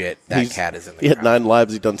 Legit, that cat is in the ground. He had 9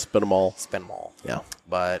 lives. He done spin them all. Yeah.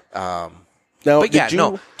 But,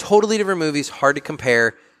 totally different movies. Hard to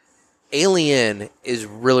compare. Alien is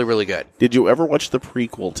really, really good. Did you ever watch the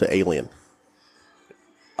prequel to Alien?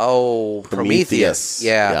 Oh, Prometheus.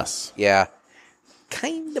 Yeah. Yes. Yeah.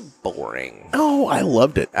 Kind of boring. Oh, I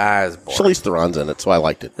loved it. It was boring. Charlize Theron's in it, so I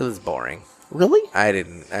liked it. It was boring. Really? I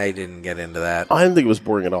didn't get into that. I didn't think it was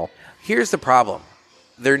boring at all. Here's the problem.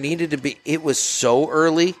 There needed to be... It was so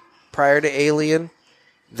early prior to Alien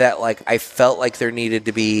that, I felt like there needed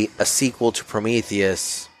to be a sequel to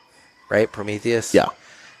Prometheus. Right? Prometheus? Yeah.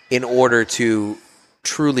 In order to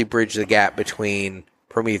truly bridge the gap between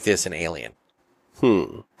Prometheus and Alien.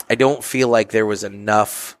 I don't feel like there was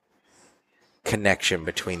enough connection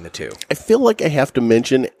between the two. I feel like I have to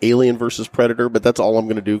mention Alien versus Predator, but that's all I'm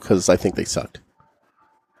going to do because I think they sucked.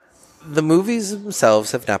 The movies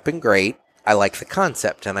themselves have not been great. I like the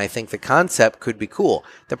concept, and I think the concept could be cool.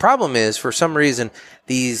 The problem is, for some reason,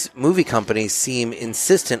 these movie companies seem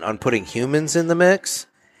insistent on putting humans in the mix,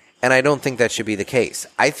 and I don't think that should be the case.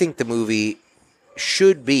 I think the movie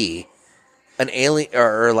should be an alien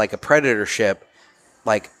or a predator ship,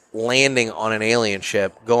 landing on an alien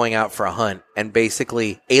ship, going out for a hunt, and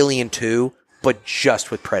basically Alien 2, but just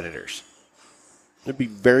with predators. There'd be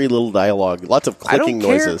very little dialogue, lots of clicking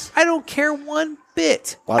noises. I don't care one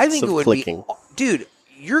bit. Lots I think of it would clicking. Dude,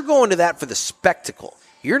 you're going to that for the spectacle.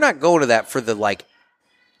 You're not going to that for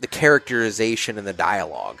the characterization and the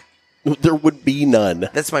dialogue. There would be none.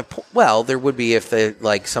 That's my point. Well, there would be if they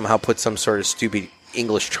somehow put some sort of stupid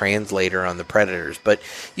English translator on the predators, but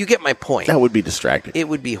you get my point. That would be distracting. It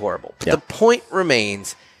would be horrible. But the point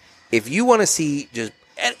remains, if you want to see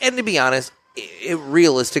and to be honest, it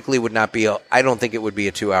realistically would not be I don't think it would be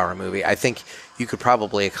a 2-hour movie. I think you could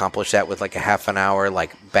probably accomplish that with a half an hour,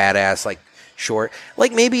 badass, short.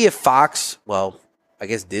 Maybe if Fox, well, I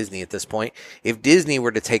guess Disney at this point, if Disney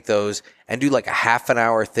were to take those and do a half an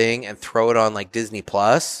hour thing and throw it on Disney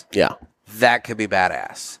Plus, that could be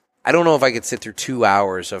badass. I don't know if I could sit through 2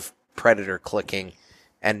 hours of Predator clicking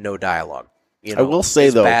and no dialogue. I will say,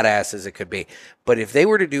 as though, badass as it could be. But if they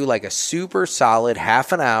were to do a super solid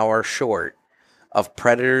half an hour short of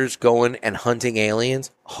Predators going and hunting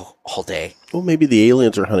aliens, all day. Well, maybe the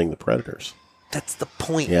aliens are hunting the Predators. That's the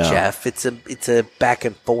point, Jeff. It's a back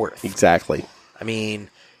and forth. Exactly. I mean,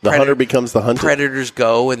 The hunter becomes the hunted. Predators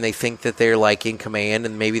go and they think that they're like in command,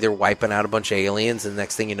 and maybe they're wiping out a bunch of aliens, and the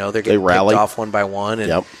next thing you know, they're getting picked off one by one,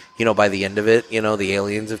 and by the end of it, the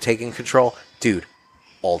aliens have taken control. Dude,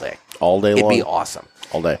 all day long. It'd be awesome.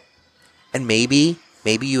 All day. And maybe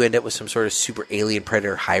you end up with some sort of super alien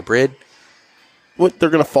predator hybrid. What, they're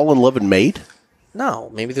going to fall in love and mate? No,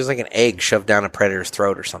 maybe there's like an egg shoved down a predator's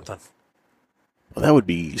throat or something. Well, that would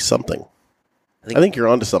be something. I think you're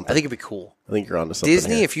onto something. I think it'd be cool. I think you're onto something.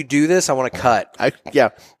 Disney, here. if you do this, I want to cut.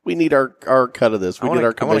 We need our cut of this. We need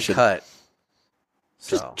our commission. I want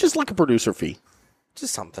to cut. Just like a producer fee.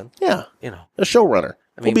 Just something. Yeah. A showrunner.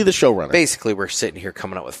 We'll be the showrunner. Basically, we're sitting here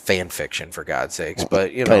coming up with fan fiction, for God's sakes.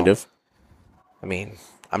 But, kind of. I mean,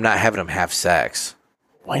 I'm not having them have sex.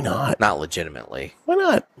 Why not? Not legitimately. Why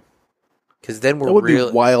not? Because then we're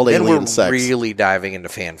really diving into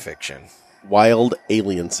fan fiction. Wild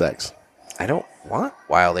alien sex. I don't want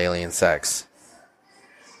wild alien sex.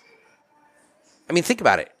 I mean, think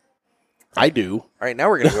about it. I do. All right, now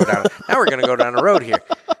we're gonna go down. A road here.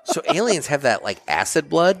 So aliens have that like acid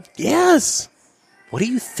blood. Yes. What do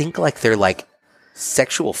you think like their like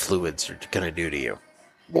sexual fluids are gonna do to you?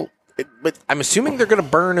 Well, but I'm assuming they're gonna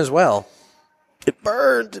burn as well. It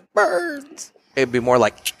burns. It burns. It'd be more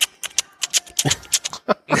like.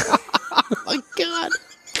 Oh my God.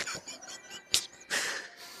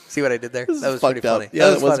 See what I did there? That was pretty funny. Yeah,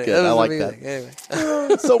 that was good. I like that.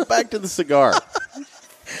 Anyway. So back to the cigar.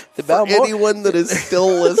 For anyone that is still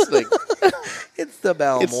listening. It's the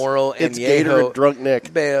Balmoral Anejo. It's Gator and Drunk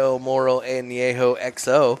Nick. Balmoral Anejo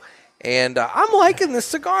XO. And I'm liking this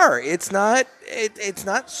cigar. It's not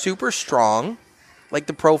super strong. Like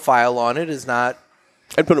the profile on it is not.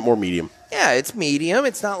 I'd put it more medium. Yeah, it's medium.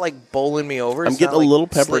 It's not like bowling me over. I'm getting a little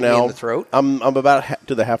pepper now. In the throat. I'm about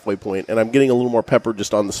to the halfway point, and I'm getting a little more pepper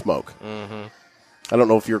just on the smoke. Mm-hmm. I don't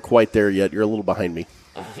know if you're quite there yet. You're a little behind me.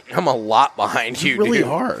 I'm a lot behind you, really dude.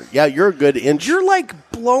 Hard. Yeah, you're a good inch. You're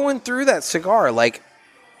like blowing through that cigar. Like,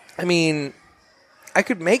 I mean, I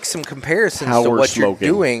could make some comparisons to what you're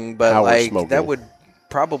doing, but that would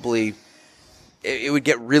probably. It would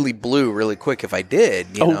get really blue really quick if I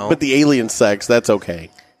did, you know? But the alien sex, that's okay.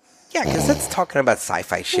 Yeah, because that's talking about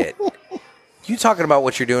sci-fi shit. You talking about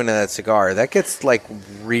what you're doing in that cigar, that gets, like,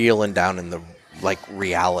 reeling down in the, like,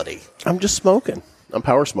 reality. I'm just smoking. I'm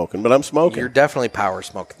power smoking, but I'm smoking. You're definitely power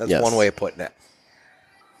smoking. That's one way of putting it.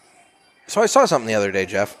 So I saw something the other day,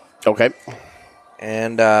 Jeff. Okay.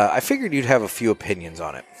 And I figured you'd have a few opinions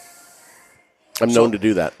on it. I'm known to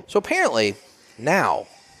do that. So apparently, now...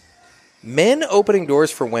 men opening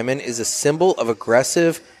doors for women is a symbol of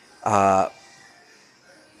aggressive,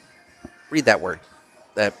 read that word,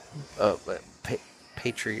 that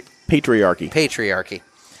patriarchy.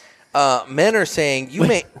 Men are saying you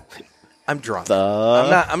may. I'm drunk.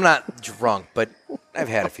 I'm not drunk, but I've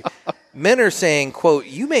had a few. Men are saying, quote,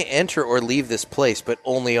 "You may enter or leave this place, but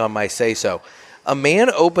only on my say so." A man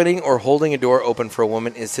opening or holding a door open for a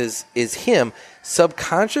woman is him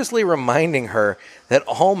subconsciously reminding her that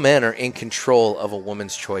all men are in control of a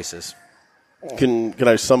woman's choices. Can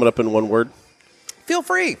I sum it up in one word? Feel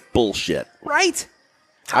free. Bullshit. Right.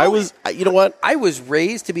 You know what? I was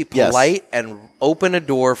raised to be polite and open a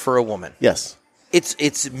door for a woman. Yes.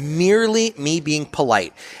 It's merely me being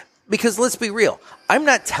polite. Because let's be real, I'm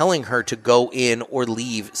not telling her to go in or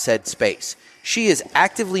leave said space. She is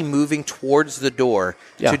actively moving towards the door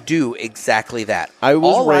to do exactly that.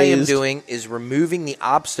 All I am doing is removing the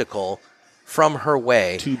obstacle from her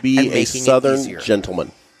way to be a southern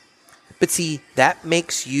gentleman. But see, that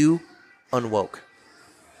makes you unwoke.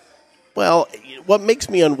 Well, what makes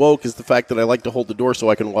me unwoke is the fact that I like to hold the door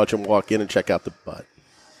so I can watch him walk in and check out the butt.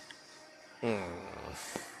 I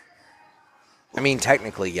mean,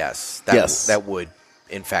 technically, yes. That would,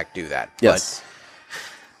 in fact, do that. Yes. But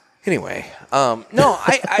anyway, no,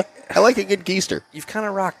 I like a good keister. You've kind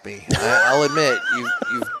of rocked me. I'll admit,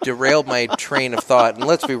 you've derailed my train of thought. And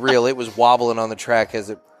let's be real, it was wobbling on the track as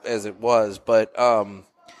it was. But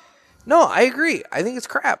no, I agree. I think it's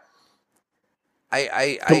crap.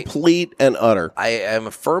 Complete and utter. I am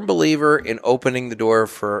a firm believer in opening the door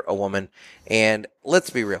for a woman. And let's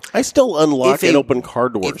be real. I still unlock and open car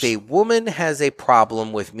doors. If a woman has a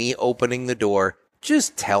problem with me opening the door,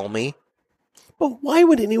 just tell me. But why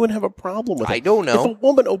would anyone have a problem with it? I don't know. If a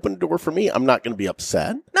woman opened a door for me, I'm not going to be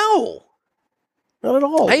upset. No. Not at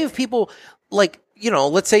all. I have people, like,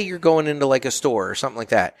 let's say you're going into, like, a store or something like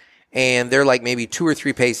that, and they're, like, maybe 2 or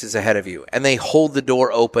 3 paces ahead of you, and they hold the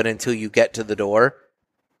door open until you get to the door.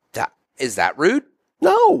 Is that rude?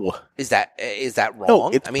 No. Is that wrong? No,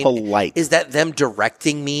 it's polite. Is that them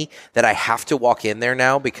directing me that I have to walk in there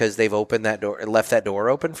now because they've opened that door, left that door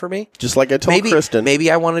open for me? Just like I told Kristen. Maybe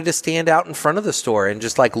I wanted to stand out in front of the store and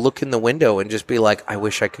just like look in the window and just be like, I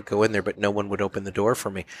wish I could go in there, but no one would open the door for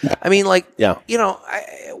me. I mean, like,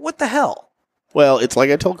 what the hell? Well, it's like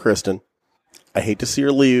I told Kristen. I hate to see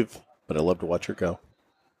her leave, but I love to watch her go.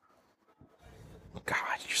 God,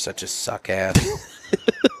 you're such a suck ass.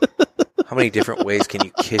 How many different ways can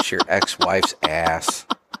you kiss your ex-wife's ass?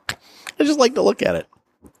 I just like to look at it.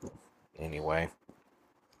 Anyway.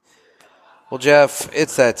 Well, Jeff,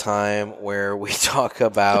 it's that time where we talk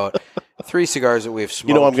about 3 cigars that we've smoked.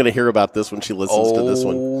 You know I'm going to hear about this when she listens to this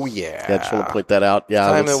one. Oh, yeah. I just want to point that out. Yeah,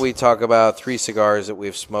 it's time that we talk about 3 cigars that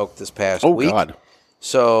we've smoked this past week. Oh, God.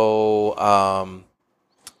 So,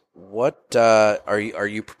 what are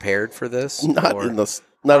you prepared for this? Not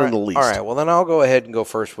in the least. All right. Well, then I'll go ahead and go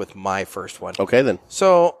first with my first one. Okay, then.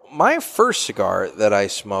 So my first cigar that I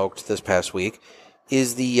smoked this past week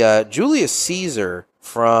is the Julius Caesar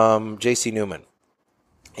from J.C. Newman,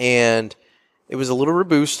 and it was a little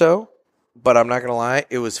Robusto, but I'm not going to lie,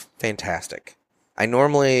 it was fantastic. I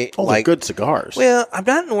normally like good cigars. Well, I'm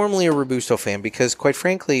not normally a Robusto fan because, quite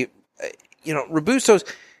frankly, Robustos.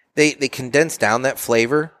 They condense down that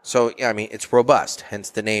flavor. So, I mean, it's robust, hence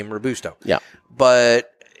the name Robusto. Yeah.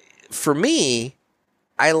 But for me,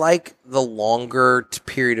 I like the longer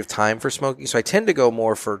period of time for smoking, so I tend to go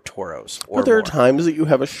more for Toros. But there are times that you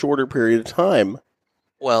have a shorter period of time.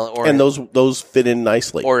 Well, and those fit in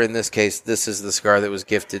nicely. Or in this case, this is the cigar that was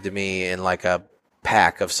gifted to me in like a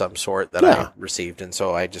pack of some sort that I received, and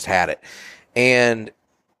so I just had it.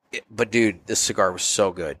 But dude, this cigar was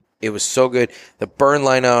so good. It was so good. The burn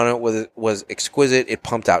line on it was exquisite. It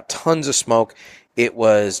pumped out tons of smoke. It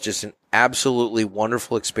was just an absolutely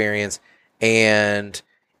wonderful experience, and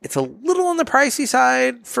it's a little on the pricey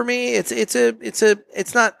side for me.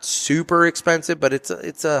 It's not super expensive, but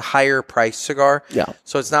it's a higher price cigar. Yeah.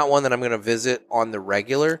 So it's not one that I'm going to visit on the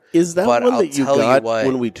regular. Is that one that you got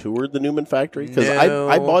when we toured the Newman factory? Because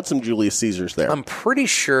I bought some Julius Caesars there. I'm pretty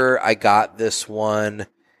sure I got this one.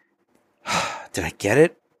 Did I get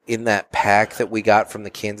it in that pack that we got from the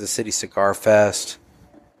Kansas City Cigar Fest?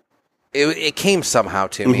 It came somehow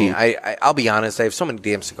to me. I'll be honest. I have so many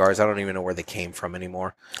damn cigars. I don't even know where they came from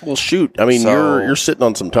anymore. Well, shoot. I mean, you're sitting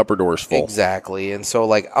on some Tupperdoors full. Exactly. And so,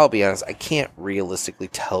 like, I'll be honest. I can't realistically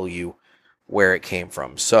tell you where it came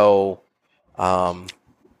from. So,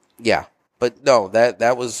 yeah. But no,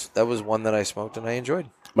 that was one that I smoked and I enjoyed.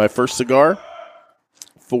 My first cigar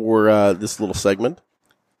for this little segment,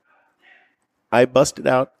 I busted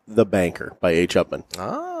out The Banker by H. Upman.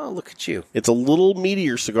 Oh, look at you. It's a little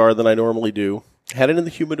meatier cigar than I normally do. Had it in the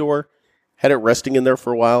humidor, had it resting in there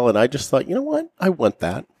for a while, and I just thought, you know what? I want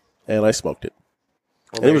that. And I smoked it.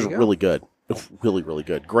 Well, and it was really good. Really, really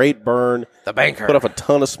good. Great burn. The Banker. Put off a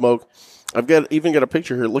ton of smoke. I've even got a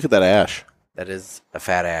picture here. Look at that ash. That is a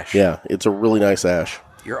fat ash. Yeah, it's a really nice ash.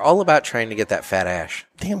 You're all about trying to get that fat ash.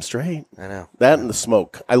 Damn straight. I know. That and the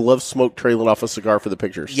smoke. I love smoke trailing off a cigar for the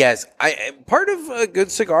pictures. Yes. Part of a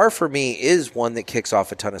good cigar for me is one that kicks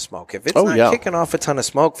off a ton of smoke. If it's not kicking off a ton of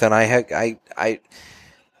smoke, then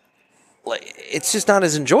it's just not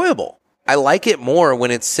as enjoyable. I like it more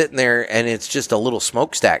when it's sitting there and it's just a little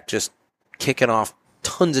smokestack just kicking off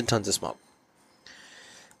tons and tons of smoke.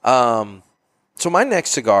 So my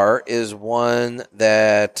next cigar is one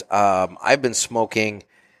that I've been smoking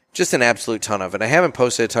just an absolute ton of. And I haven't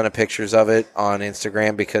posted a ton of pictures of it on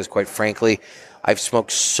Instagram because, quite frankly, I've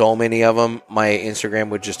smoked so many of them. My Instagram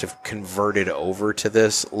would just have converted over to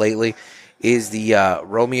this lately. Is the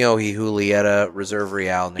Romeo y Julieta Reserve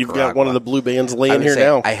Real Nicaragua. You've got one of the blue bands laying here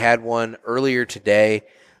now. I had one earlier today.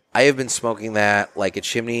 I have been smoking that like a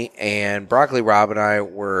chimney, and Broccoli Rob and I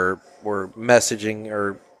were messaging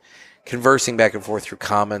or conversing back and forth through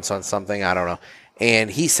comments on something. I don't know. And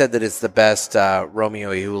he said that it's the best Romeo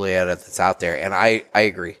y Julieta that's out there. And I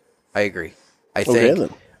agree. I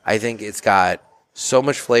think it's got so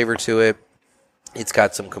much flavor to it. It's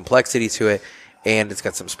got some complexity to it. And it's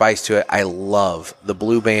got some spice to it. I love the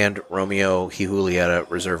Blue Band Romeo y Julieta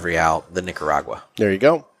Reserve Real, the Nicaragua. There you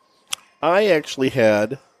go. I actually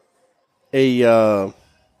had a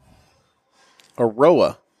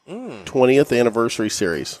Roa 20th anniversary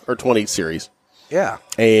series, or 20 series. Yeah.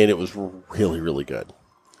 And it was really, really good.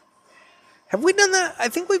 Have we done that? I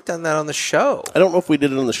think we've done that on the show. I don't know if we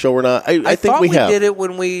did it on the show or not. I think we have. We did it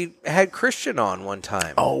when we had Christian on one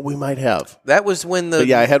time. Oh, we might have. That was when the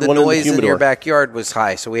noise in your backyard was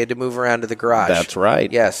high, so we had to move around to the garage. That's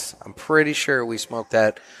right. Yes, I'm pretty sure we smoked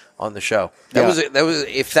that on the show. That was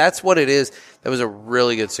if that's what it is, that was a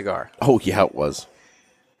really good cigar. Oh, yeah, it was.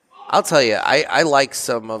 I'll tell you, I like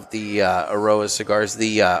some of the Aroa cigars.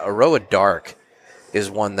 The Aroa Dark is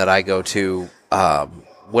one that I go to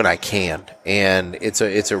when I can, and it's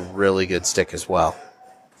a really good stick as well.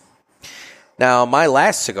 Now, my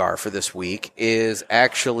last cigar for this week is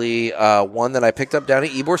actually one that I picked up down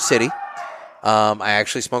at Ybor City. I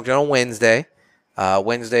actually smoked it on Wednesday.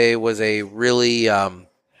 Wednesday was a really,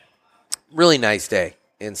 really nice day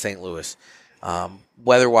in St. Louis.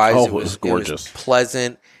 Weather-wise, it was gorgeous. It was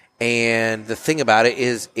pleasant. And the thing about it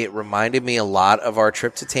is it reminded me a lot of our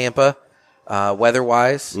trip to Tampa,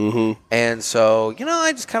 weather-wise. Mm-hmm. And so,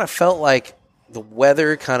 I just kind of felt like the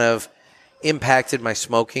weather kind of impacted my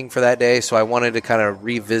smoking for that day. So I wanted to kind of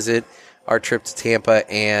revisit our trip to Tampa.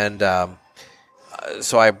 And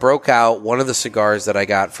so I broke out one of the cigars that I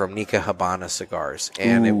got from Nica Habana Cigars.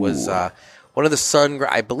 And it was one of the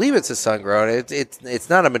I believe it's a sun-grown. It's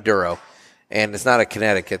not a Maduro. And it's not a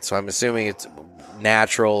Connecticut, so I'm assuming it's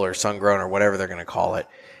natural or sun-grown or whatever they're going to call it.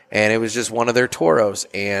 And it was just one of their Toros.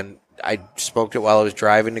 And I smoked it while I was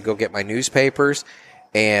driving to go get my newspapers.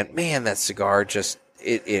 And, man, that cigar just,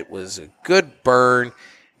 it was a good burn.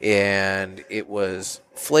 And it was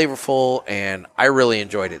flavorful. And I really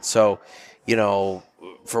enjoyed it. So,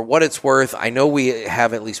 for what it's worth, I know we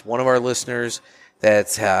have at least one of our listeners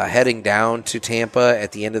that's heading down to Tampa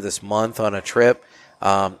at the end of this month on a trip.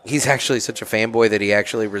 He's actually such a fanboy that he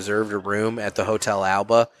actually reserved a room at the Hotel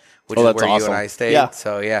Alba, which is where awesome. You and I stayed. Yeah.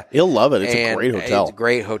 So, yeah. He'll love it. It's a great hotel. It's a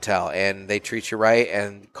great hotel, and they treat you right.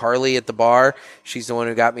 And Carly at the bar, she's the one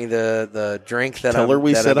who got me the drink that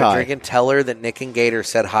I'm drinking. Tell her that Nick and Gator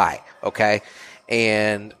said hi, okay?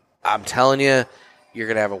 And I'm telling you, you're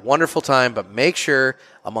going to have a wonderful time, but make sure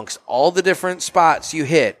amongst all the different spots you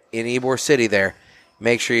hit in Ybor City there,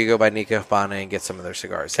 make sure you go by Nica Habana and get some of their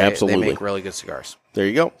cigars. Absolutely. They make really good cigars. There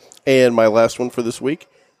you go. And my last one for this week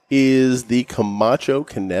is the Camacho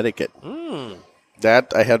Connecticut.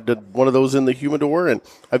 That I had one of those in the humidor, and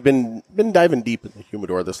I've been diving deep in the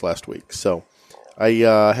humidor this last week. So I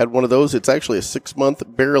had one of those. It's actually a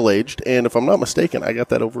 6-month barrel-aged, and if I'm not mistaken, I got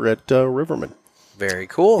that over at Riverman. Very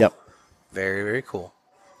cool. Yep. Very, very cool.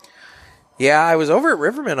 Yeah, I was over at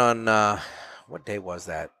Riverman on, what day was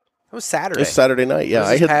that? It was Saturday. It was Saturday night, yeah.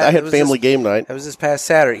 I had family game night. That was this past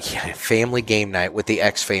Saturday. Yeah, family game night with the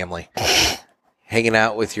ex-family. Hanging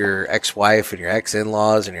out with your ex-wife and your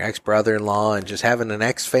ex-in-laws and your ex-brother-in-law and just having an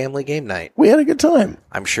ex-family game night. We had a good time.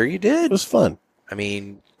 I'm sure you did. It was fun. I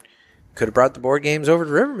mean, could have brought the board games over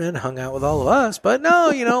to Riverman, hung out with all of us, but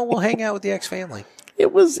no, we'll hang out with the ex-family.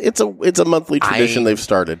 It's a monthly tradition they've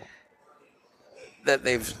started.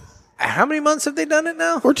 How many months have they done it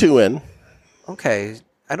now? We're 2 in. Okay.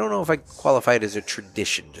 I don't know if I qualify it as a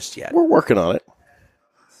tradition just yet. We're working on it.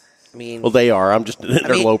 I mean, well, they are. I'm just an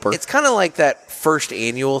interloper. It's kind of like that first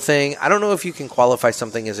annual thing. I don't know if you can qualify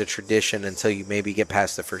something as a tradition until you maybe get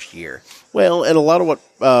past the first year. Well, and a lot of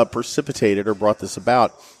what precipitated or brought this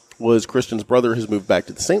about was Kristen's brother has moved back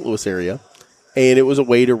to the St. Louis area, and it was a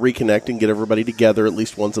way to reconnect and get everybody together at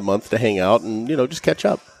least once a month to hang out and, just catch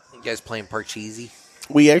up. You guys playing Parcheesi?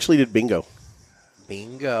 We actually did bingo.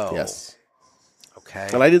 Bingo. Yes. Okay.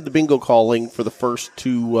 And I did the bingo calling for the first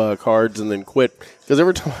 2 cards and then quit because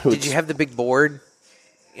every time Did you have the big board?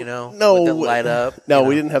 No, with the light up. No,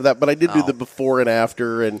 we didn't have that, but I did do the before and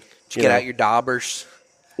after. And did you get out your daubers?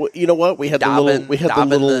 Well, you know what? We had the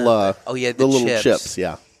little chips.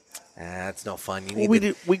 Yeah. That's no fun.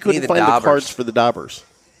 We couldn't find the cards for the daubers.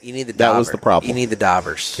 You need the That was the problem. You need the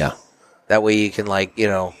daubers. Yeah. That way you can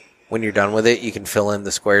when you're done with it, you can fill in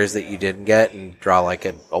the squares that you didn't get and draw like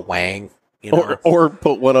a wang. Or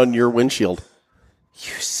put one on your windshield.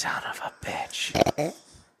 You son of a bitch.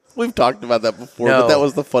 We've talked about that before, but that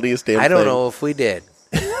was the funniest damn thing. I don't know if we did.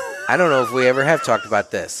 I don't know if we ever have talked about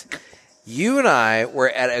this. You and I were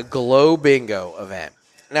at a Glow Bingo event.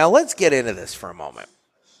 Now, let's get into this for a moment.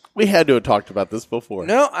 We had to have talked about this before.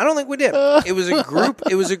 No, I don't think we did. It was a group.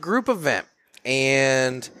 It was a group event,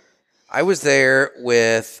 and I was there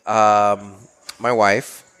with my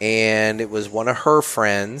wife, and it was one of her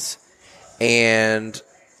friends. And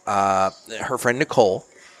her friend Nicole.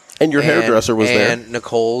 And your hairdresser was there. And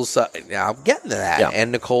Nicole's, I'm getting to that. Yeah.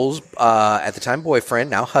 And Nicole's, at the time, boyfriend,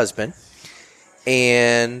 now husband.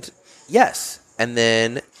 And, yes. And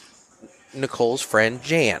then Nicole's friend,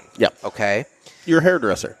 Jan. Yeah. Okay? Your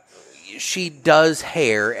hairdresser. She does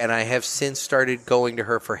hair, and I have since started going to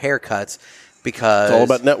her for haircuts. Because it's all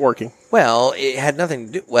about networking. Well, it had nothing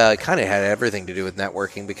to do. Well, it kind of had everything to do with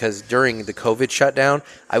networking because during the COVID shutdown,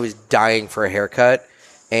 I was dying for a haircut,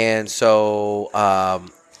 and so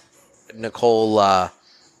Nicole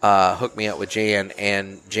hooked me up with Jan,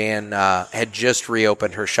 and Jan had just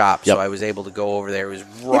reopened her shop, so I was able to go over there. It was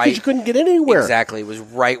right. Yeah, you couldn't get anywhere. Exactly. It was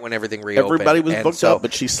right when everything reopened. Everybody was booked up,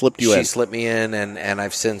 but she slipped you in. She slipped me in, and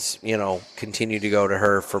I've since, continued to go to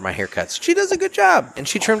her for my haircuts. She does a good job, and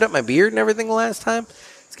she trimmed up my beard and everything the last time.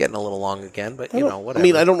 It's getting a little long again, but, whatever. I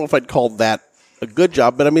mean, I don't know if I'd call that a good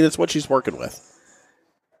job, but, I mean, it's what she's working with.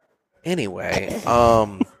 Anyway,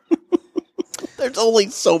 there's only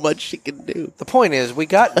so much she can do. The point is, we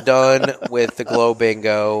got done with the Glow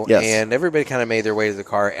Bingo, and everybody kind of made their way to the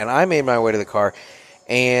car, and I made my way to the car.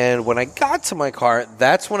 And when I got to my car,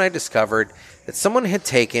 that's when I discovered that someone had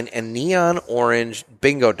taken a neon orange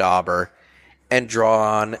bingo dauber and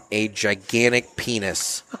drawn a gigantic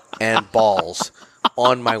penis and balls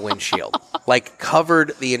on my windshield. Like,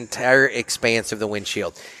 covered the entire expanse of the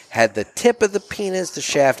windshield. Had the tip of the penis, the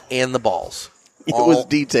shaft, and the balls. It was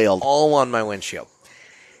detailed. All on my windshield.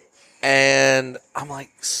 And I'm like,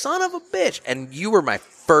 son of a bitch. And you were my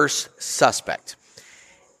first suspect.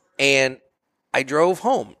 And I drove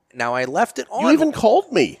home. Now, I left it on. You even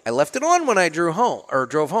called me. I left it on when I drove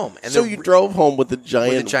home. And so you drove home with a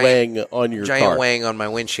giant wang on your car. Giant wang on my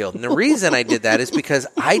windshield. And the reason I did that is because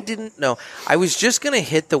I didn't know. I was just going to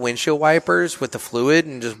hit the windshield wipers with the fluid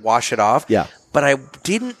and just wash it off. Yeah. But I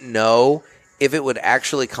didn't know if it would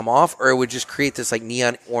actually come off or it would just create this like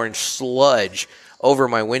neon orange sludge over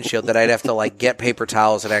my windshield that I'd have to like get paper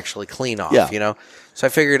towels and actually clean off, So I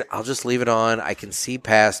figured I'll just leave it on. I can see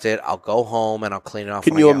past it. I'll go home and I'll clean it off.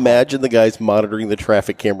 Can you imagine the guys monitoring the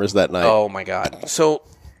traffic cameras that night? Oh my God. So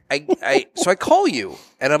I call you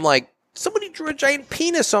and I'm like, somebody drew a giant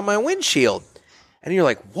penis on my windshield. And you're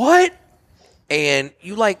like, what? And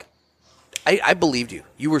you like, I believed you.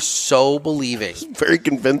 You were so believing. Very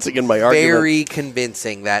convincing in my argument. Very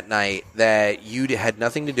convincing that night that you had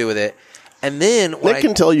nothing to do with it. And then when Nick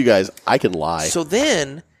can tell you guys, I can lie. So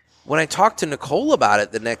then when I talked to Nicole about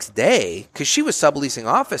it the next day, because she was subleasing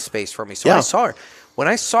office space for me, so I saw her. When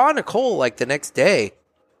I saw Nicole like the next day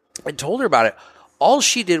and told her about it, all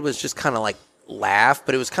she did was just kind of like laugh,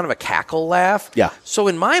 but it was kind of a cackle laugh. Yeah. So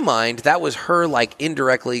in my mind, that was her like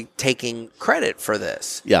indirectly taking credit for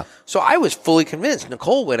this. Yeah. So I was fully convinced.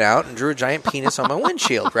 Nicole went out and drew a giant penis on my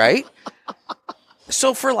windshield, right?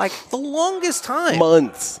 So for like the longest time.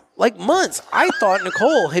 Months, I thought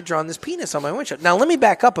Nicole had drawn this penis on my windshield. Now, let me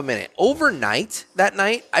back up a minute. Overnight, that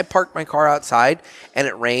night, I parked my car outside, and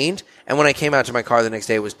it rained. And when I came out to my car the next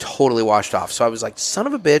day, it was totally washed off. So I was like, son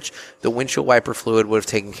of a bitch, the windshield wiper fluid would have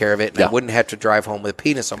taken care of it, and I wouldn't have to drive home with a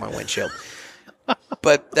penis on my windshield.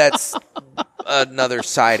 But that's another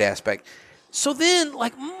side aspect. So then,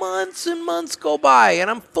 like, months and months go by,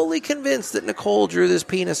 and I'm fully convinced that Nicole drew this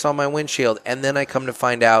penis on my windshield. And then I come to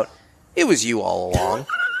find out it was you all along.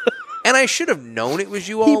 And I should have known it was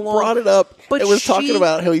you all along. He brought it up but and was talking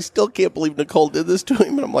about how he still can't believe Nicole did this to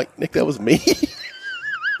him. And I'm like, Nick, that was me.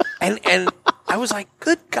 and I was like,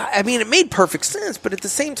 good God. I mean, it made perfect sense. But at the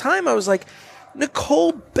same time, I was like,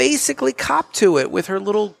 Nicole basically copped to it with her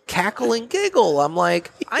little cackle and giggle. I'm like,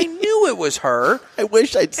 I knew it was her. I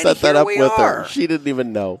wish I'd set that up with her. She didn't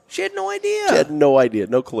even know. She had no idea. She had no idea.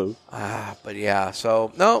 No clue. But yeah,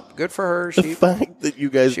 so, no, good for her. The fact that you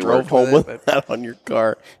guys drove home with that on your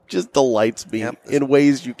car just delights me in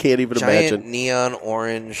ways you can't even imagine. Giant neon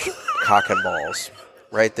orange cock and balls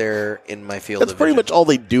right there in my field of vision. That's pretty much all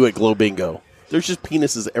they do at Glow Bingo. There's just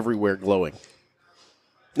penises everywhere glowing.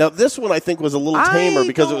 Now, this one I think was a little tamer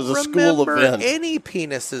because it was a school event. Any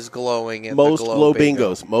penises glowing in most the Glow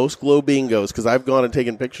Bingos. Most Glow Bingos, because I've gone and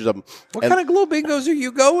taken pictures of them. What kind of Glow Bingos are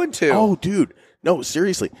you going to? Oh, dude. No,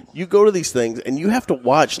 seriously. You go to these things, and you have to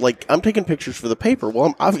watch. Like, I'm taking pictures for the paper. Well,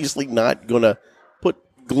 I'm obviously not going to put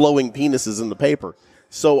glowing penises in the paper.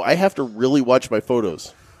 So I have to really watch my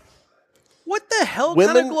photos. What the hell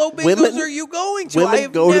kind of Glow Bingos are you going to?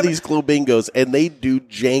 Women go to these Glow Bingos, and they do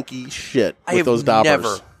janky shit with those daubers. I have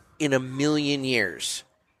never, in a million years,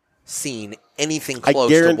 seen anything close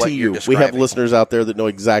to what you're describing. I guarantee you, we have listeners out there that know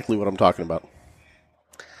exactly what I'm talking about.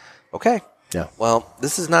 Okay. Yeah. Well,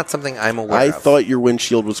 this is not something I'm aware of. I thought your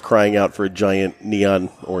windshield was crying out for a giant neon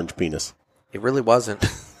orange penis. It really wasn't.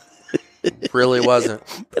 It really wasn't.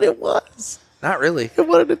 But it was. Not really. I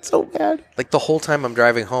wanted it so bad. Like the whole time I'm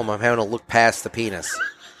driving home, I'm having to look past the penis.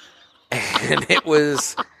 And it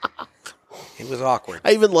was awkward.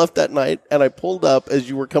 I even left that night, and I pulled up as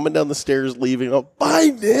you were coming down the stairs leaving. Oh,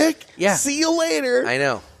 bye, Nick. Yeah. See you later. I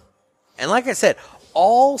know. And like I said,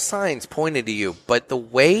 all signs pointed to you, but the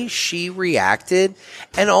way she reacted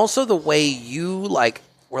and also the way you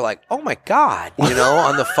were like, oh my God,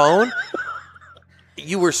 on the phone.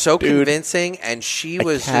 You were so convincing, and she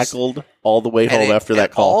was cackled all the way home after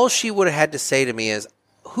that call. All she would have had to say to me is,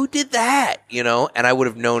 who did that? And I would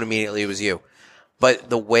have known immediately it was you. But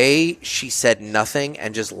the way she said nothing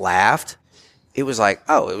and just laughed, it was like,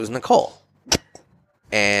 oh, it was Nicole.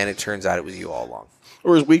 And it turns out it was you all along.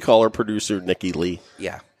 Or as we call our producer, Nikki Lee.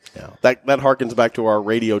 Yeah. That harkens back to our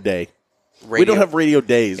radio day. We don't have radio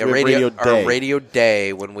days. Yeah, we have radio day. Our radio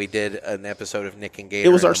day when we did an episode of Nick and Gator.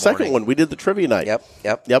 It was our second one. We did the trivia night.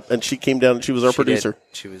 Yep. And she came down and she was our producer.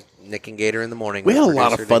 She was Nick and Gator in the morning. We had a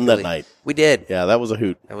lot of fun that night. We did. Yeah, that was a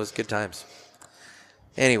hoot. That was good times.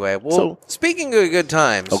 Anyway, speaking of good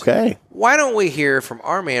times, okay, why don't we hear from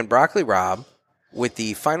our man Broccoli Rob with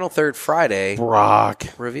the Final Third Friday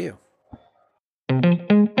review?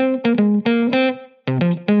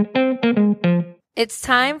 It's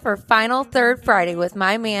time for Final Third Friday with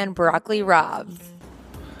my man Broccoli Rob.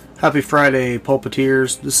 Happy Friday,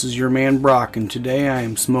 Pulpiteers. This is your man Brock, and today I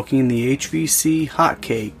am smoking the HVC Hot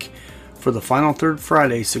Cake for the Final Third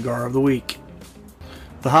Friday cigar of the week.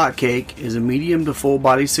 The Hot Cake is a medium to full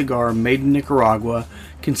body cigar made in Nicaragua,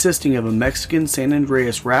 consisting of a Mexican San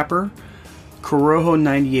Andreas wrapper, Corojo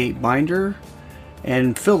 98 binder,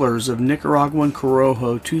 and fillers of Nicaraguan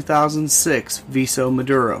Corojo 2006 Viso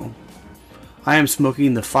Maduro. I am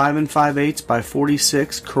smoking the 5 5/8 by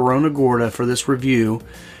 46 Corona Gorda for this review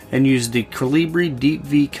and used the Colibri Deep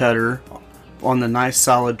V cutter on the nice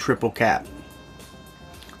solid triple cap.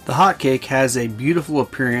 The Hot Cake has a beautiful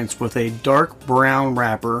appearance with a dark brown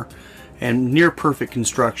wrapper and near perfect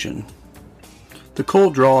construction. The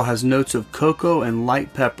cold draw has notes of cocoa and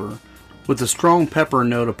light pepper, with a strong pepper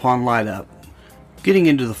note upon light up. Getting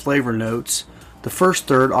into the flavor notes, the first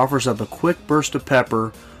third offers up a quick burst of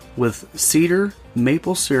pepper with cedar,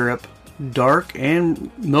 maple syrup, dark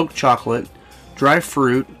and milk chocolate, dry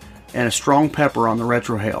fruit, and a strong pepper on the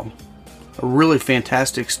retrohale. A really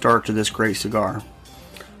fantastic start to this great cigar.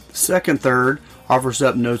 The second third offers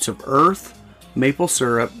up notes of earth, maple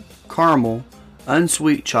syrup, caramel,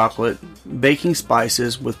 unsweet chocolate, baking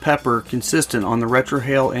spices with pepper consistent on the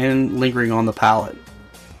retrohale and lingering on the palate.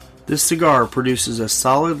 This cigar produces a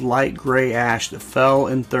solid light gray ash that fell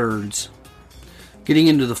in thirds. Getting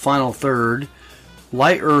into the final third,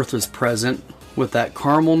 light earth is present with that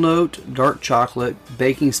caramel note, dark chocolate,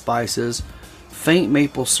 baking spices, faint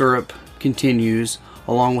maple syrup continues,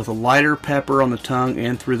 along with a lighter pepper on the tongue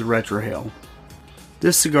and through the retrohale.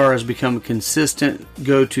 This cigar has become a consistent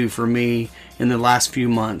go-to for me in the last few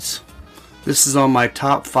months. This is on my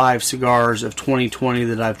top 5 cigars of 2020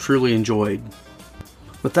 that I've truly enjoyed.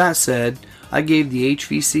 With that said, I gave the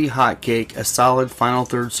HVC Hot Cake a solid final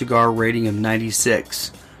third cigar rating of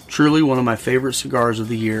 96. Truly one of my favorite cigars of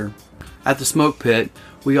the year. At the Smoke Pit,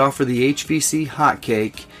 we offer the HVC Hot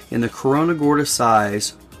Cake in the Corona Gorda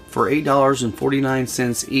size for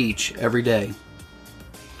 $8.49 each every day.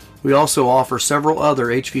 We also offer several other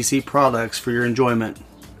HVC products for your enjoyment.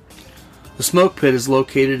 The Smoke Pit is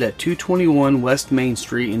located at 221 West Main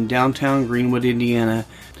Street in downtown Greenwood, Indiana,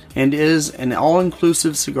 and is an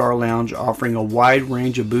all-inclusive cigar lounge offering a wide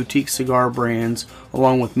range of boutique cigar brands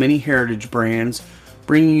along with many heritage brands,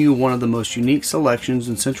 bringing you one of the most unique selections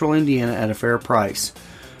in central Indiana at a fair price.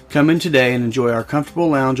 Come in today and enjoy our comfortable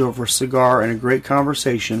lounge over a cigar and a great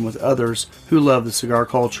conversation with others who love the cigar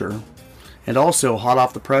culture. And also, hot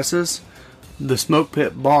off the presses, the Smoke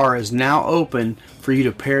Pit Bar is now open for you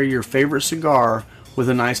to pair your favorite cigar with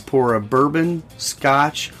a nice pour of bourbon,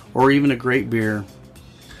 scotch, or even a great beer.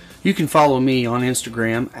 You can follow me on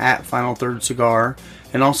Instagram at Final Third Cigar,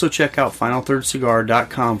 and also check out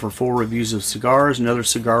FinalThirdCigar.com for full reviews of cigars and other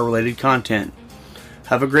cigar-related content.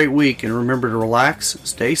 Have a great week, and remember to relax,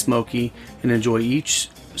 stay smoky, and enjoy each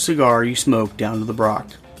cigar you smoke down to the Brock.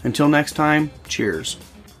 Until next time, cheers.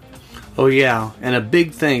 Oh yeah, and a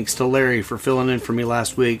big thanks to Larry for filling in for me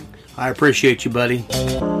last week. I appreciate you, buddy.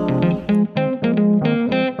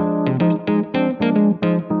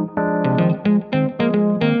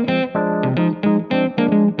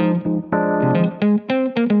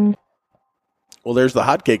 Well, there's the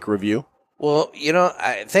Hot Cake review. Well,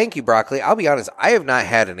 thank you, Broccoli. I'll be honest, I have not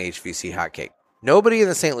had an HVC Hot Cake. Nobody in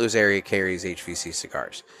the St. Louis area carries HVC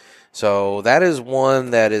cigars. So that is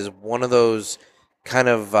one of those kind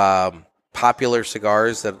of popular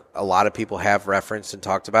cigars that a lot of people have referenced and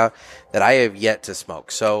talked about that I have yet to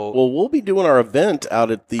smoke. So, well, we'll be doing our event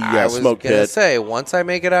out at the Smoke Pit. I was going to say, once I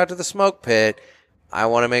make it out to the Smoke Pit, I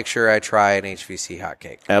want to make sure I try an HVC Hot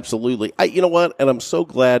Cake. Absolutely. You know what? And I'm so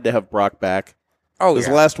glad to have Brock back. Oh, because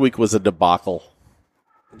last week was a debacle.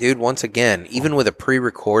 Dude, once again, even with a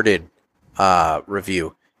pre-recorded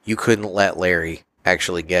review, you couldn't let Larry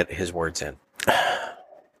actually get his words in.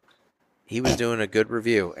 He was doing a good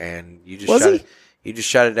review, and you just You just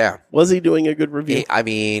shut it down. Was he doing a good review?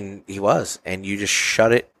 He was, and you just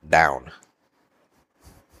shut it down.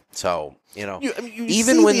 So, you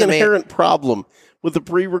even see when the inherent problem with the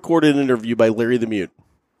pre-recorded interview by Larry the Mute.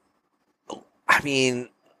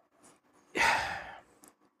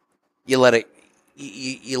 You let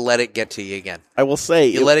it get to you again. I will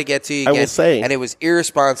say. Let it get to you again. I will say. And it was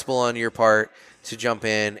irresponsible on your part to jump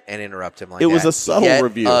in and interrupt him like that. It was a subtle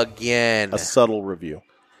review. Again. A subtle review.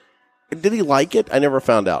 Did he like it? I never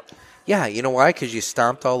found out. Yeah, you know why? Because you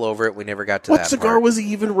stomped all over it. We never got to that part. What cigar was he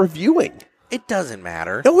even reviewing? It doesn't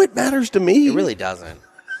matter. No, it matters to me. It really doesn't.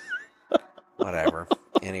 Whatever.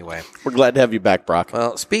 Anyway. We're glad to have you back, Brock.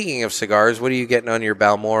 Well, speaking of cigars, what are you getting on your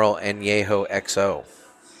Balmoral Anejo XO?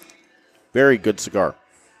 Very good cigar.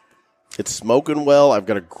 It's smoking well. I've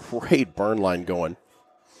got a great burn line going.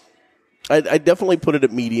 I definitely put it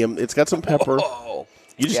at medium. It's got some pepper. Oh,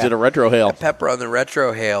 you just did a retrohale. The pepper on the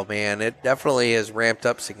retrohale, man. It definitely has ramped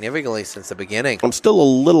up significantly since the beginning. I'm still a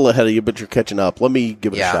little ahead of you, but you're catching up. Let me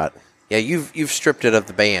give it a shot. Yeah, you've stripped it of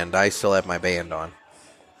the band. I still have my band on.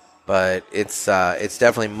 But it's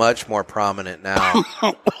definitely much more prominent now.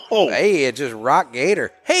 Hey, it just rocked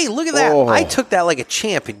Gator. Hey, look at that. I took that like a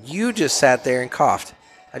champ, and you just sat there and coughed.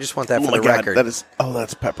 I just want that for the record.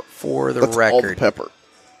 That's pepper. For the that's record. All the pepper.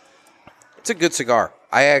 It's a good cigar.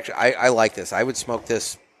 I like this. I would smoke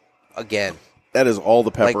this again. That is all the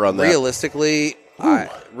pepper on that.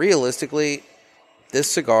 Realistically,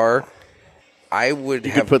 this cigar, I would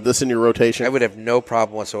You could put this in your rotation? I would have no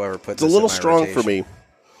problem whatsoever putting this in my It's a little strong rotation. for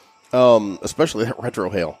me, especially that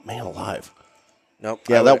retrohale. Man alive. Nope.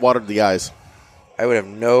 Yeah, that watered the eyes. I would have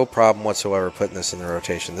no problem whatsoever putting this in the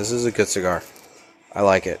rotation. This is a good cigar. I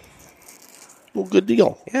like it. Well, good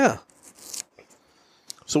deal. Yeah.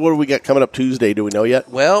 So what do we got coming up Tuesday? Do we know yet?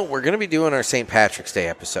 Well, we're going to be doing our St. Patrick's Day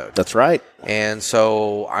episode. That's right. And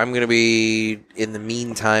so I'm going to be, in the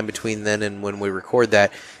meantime, between then and when we record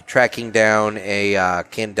that, tracking down a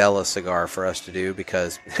Candela cigar for us to do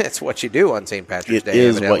because it's what you do on St. Patrick's Day. It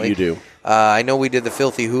is evidently. what you do. I know we did the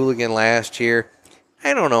Filthy Hooligan last year.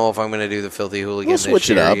 I don't know if I'm going to do the Filthy Hooligan this year. We'll switch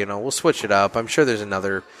it up. We'll switch it up. I'm sure there's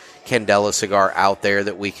another Candela cigar out there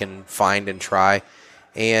that we can find and try.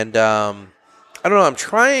 And I don't know. I'm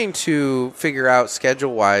trying to figure out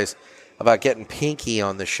schedule-wise about getting Pinky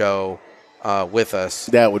on the show with us.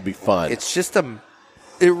 That would be fun.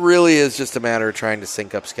 It really is just a matter of trying to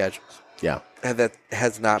sync up schedules. Yeah. And that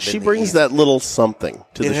has not been She brings that little something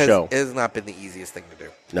to the show. It has not been the easiest thing to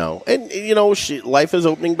do. No. And, life is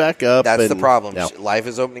opening back up. That's the problem. Yeah. Life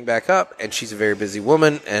is opening back up, and she's a very busy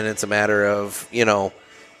woman, and it's a matter of,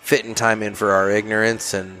 fitting time in for our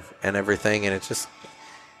ignorance and everything, and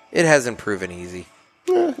it hasn't proven easy.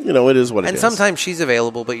 It is what it is. And sometimes she's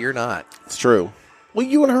available, but you're not. It's true. Well,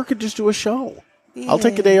 you and her could just do a show. I'll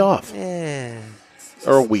take a day off. Yeah.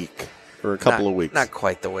 Or a week. Or a couple of weeks. Not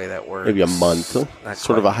quite the way that works. Maybe a month.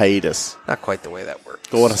 Sort of a hiatus. Not quite the way that works.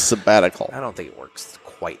 Go on a sabbatical. I don't think it works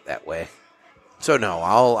quite that way. So no,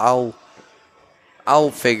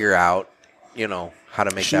 I'll figure out, how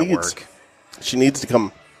to make that work. She needs to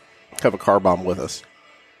come have a car bomb with us.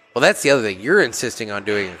 Well, that's the other thing. You're insisting on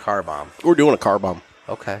doing a car bomb. We're doing a car bomb.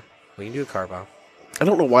 Okay. We can do a car bomb. I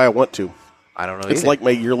don't know why I want to. I don't know It's either. like my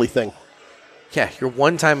yearly thing. Yeah, you're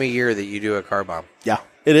one time a year that you do a car bomb. Yeah,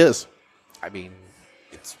 it is. I mean,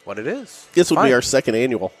 it's what it is. This will be our second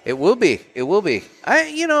annual. It will be. It will be.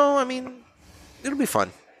 It'll be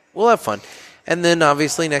fun. We'll have fun. And then,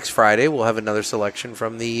 obviously, next Friday, we'll have another selection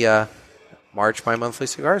from the March My Monthly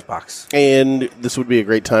Cigars box. And this would be a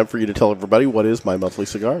great time for you to tell everybody what is My Monthly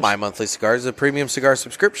Cigars. My Monthly Cigars is a premium cigar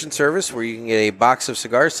subscription service where you can get a box of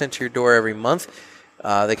cigars sent to your door every month.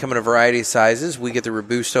 They come in a variety of sizes. We get the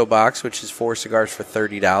Robusto box, which is 4 cigars for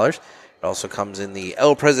 $30. It also comes in the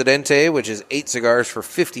El Presidente, which is 8 cigars for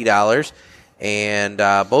 $50. And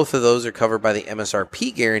both of those are covered by the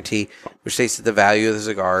MSRP guarantee, which states that the value of the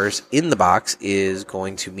cigars in the box is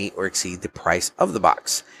going to meet or exceed the price of the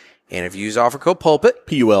box. And if you use offer code PULPIT,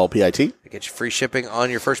 PULPIT, you get your free shipping on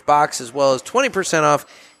your first box, as well as 20% off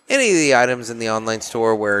any of the items in the online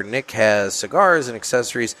store where Nick has cigars and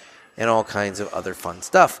accessories and all kinds of other fun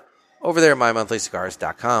stuff over there at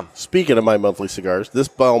mymonthlycigars.com. Speaking of My Monthly Cigars, this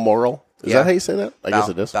Balmoral, is that how you say that? I guess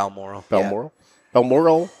it is. Balmoral. Balmoral? Yeah.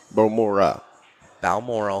 Balmoral? Balmora.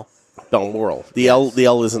 Balmoral. Balmoral. The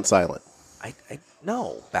L isn't silent.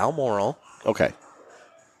 No, Balmoral. Okay.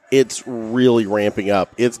 It's really ramping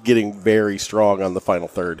up. It's getting very strong on the final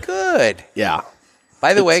third. Good. Yeah.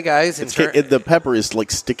 By the way, guys, the pepper is like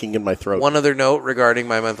sticking in my throat. One other note regarding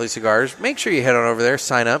My Monthly Cigars, make sure you head on over there,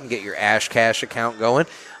 sign up, and get your Ash Cash account going.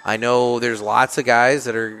 I know there's lots of guys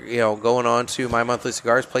that are going on to My Monthly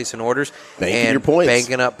Cigars, placing orders, banking your points,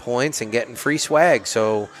 banking up points, and getting free swag.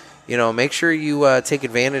 So make sure you take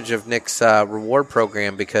advantage of Nick's reward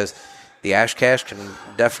program, because the Ash Cash can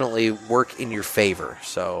definitely work in your favor.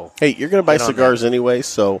 So hey, you're going to buy cigars anyway,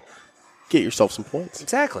 so get yourself some points.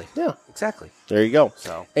 Exactly. Yeah. Exactly. There you go.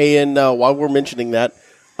 So, and while we're mentioning that,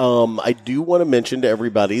 I do want to mention to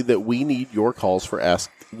everybody that we need your calls for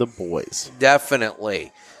Ask the Boys.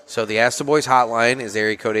 Definitely. So the Ask the Boys hotline is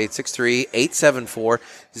area code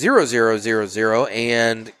 863-874-0000.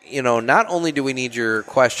 And, not only do we need your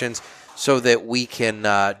questions so that we can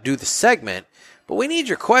do the segment, but we need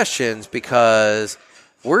your questions because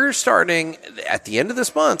we're starting, at the end of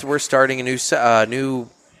this month, we're starting a new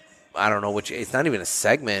I don't know which. It's not even a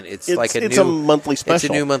segment. It's a monthly special. It's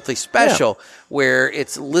a new monthly special where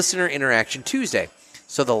it's Listener Interaction Tuesday.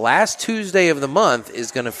 So the last Tuesday of the month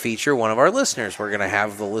is going to feature one of our listeners. We're going to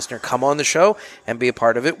have the listener come on the show and be a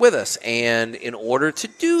part of it with us. And in order to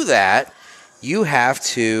do that, you have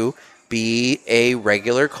to be a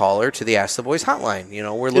regular caller to the Ask the Boys hotline.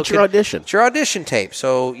 It's your audition. It's your audition tape.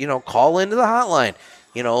 So, call into the hotline.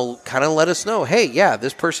 Kind of let us know, hey, yeah,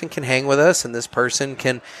 this person can hang with us and this person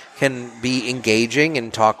can be engaging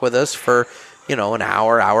and talk with us for, an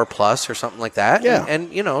hour plus or something like that. Yeah.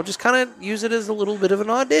 And just kind of use it as a little bit of an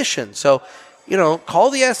audition. So, call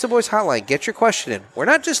the Ask the Boys hotline. Get your question in. We're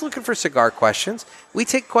not just looking for cigar questions. We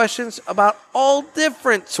take questions about all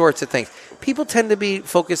different sorts of things. People tend to be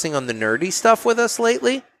focusing on the nerdy stuff with us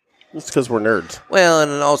lately. It's because we're nerds. Well,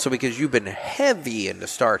 and also because you've been heavy into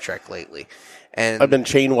Star Trek lately. And I've been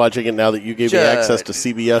chain watching it now that you gave me access to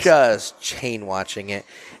CBS. Just chain watching it.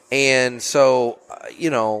 And so,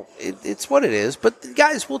 it's what it is. But,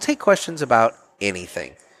 guys, we'll take questions about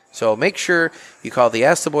anything. So make sure you call the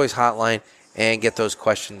Ask the Boys hotline and get those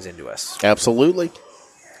questions into us. Absolutely.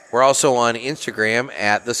 We're also on Instagram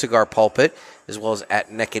at The Cigar Pulpit, as well as at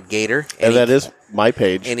Naked Gator. And that is my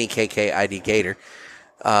page. NEKKID Gator.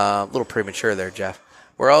 A little premature there, Jeff.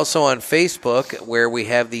 We're also on Facebook, where we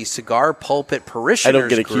have the Cigar Pulpit Parishioners Group. I don't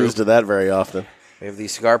get accused of that very often. We have the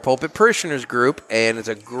Cigar Pulpit Parishioners Group, and it's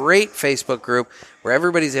a great Facebook group where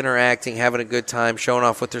everybody's interacting, having a good time, showing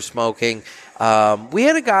off what they're smoking. We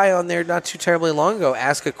had a guy on there not too terribly long ago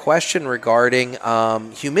ask a question regarding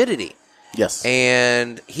humidity. Yes.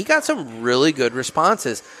 And he got some really good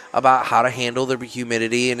responses about how to handle the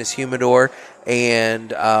humidity in his humidor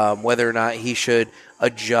and whether or not he should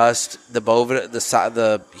adjust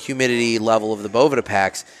the humidity level of the Bovida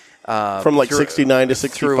packs from 69 to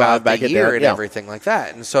 65 throughout back the year and yeah. everything like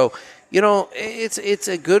that. And so, it's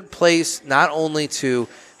a good place not only to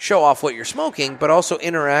show off what you're smoking, but also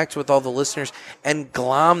interact with all the listeners and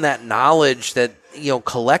glom that knowledge that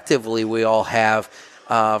collectively we all have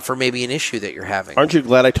for maybe an issue that you're having. Aren't you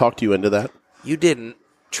glad I talked you into that? You didn't.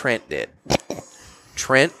 Trent did.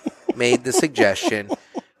 Trent made the suggestion.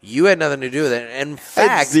 You had nothing to do with it. In fact,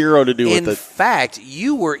 I had zero to do with it. In fact,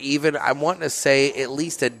 you were even, I'm wanting to say, at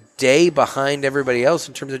least a day behind everybody else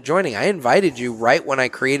in terms of joining. I invited you right when I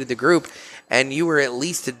created the group, and you were at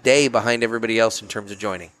least a day behind everybody else in terms of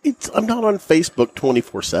joining. I'm not on Facebook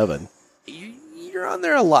 24/7. You're on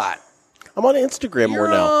there a lot. I'm on Instagram more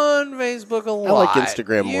now. You're on Facebook a lot. I like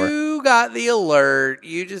Instagram more. You got the alert.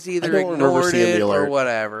 You just either ignored it or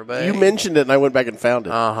whatever. But you mentioned it, and I went back and found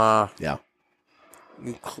it. Uh-huh. Yeah.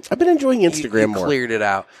 I've been enjoying Instagram more. You cleared it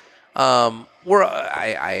out.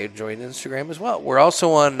 I enjoyed Instagram as well. We're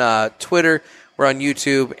also on Twitter. We're on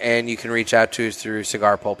YouTube, and you can reach out to us through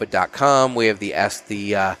cigarpulpit.com. We have the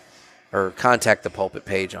Contact the Pulpit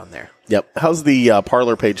page on there. Yep. How's the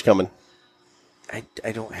Parlor page coming? I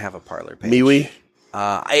don't have a Parlor page. MeWe?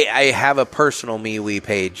 I have a personal MeWe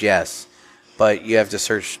page, yes. But you have to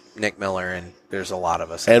search Nick Miller, and there's a lot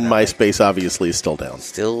of us. And MySpace, obviously, is still down.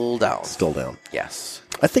 Still down. Still down. Yes.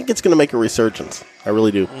 I think it's going to make a resurgence. I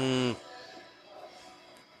really do.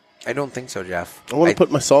 I don't think so, Jeff. I want to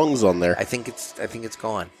put my songs on there. I think it's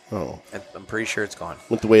gone. Oh. I'm pretty sure it's gone.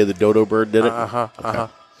 With the way the dodo bird did it? Okay.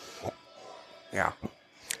 Yeah.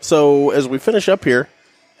 So, as we finish up here,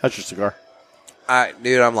 how's your cigar?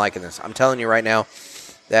 Dude, I'm liking this. I'm telling you right now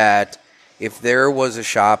that if there was a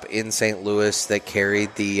shop in St. Louis that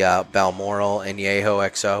carried the Balmoral Anejo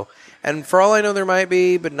XO, and for all I know there might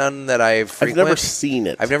be, but none that I've never seen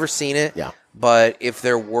it. I've never seen it. Yeah. But if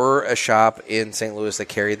there were a shop in St. Louis that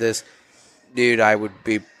carried this, dude, I would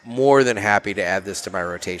be more than happy to add this to my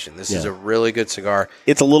rotation. This is a really good cigar.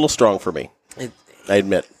 It's a little strong for me. I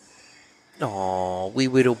admit. Oh, wee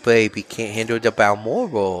little baby can't handle the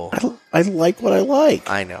Balmoral. I like what I like.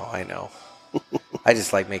 I know. I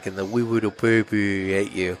just like making the wee little baby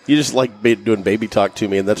at you. You just like doing baby talk to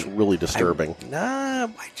me, and that's really disturbing.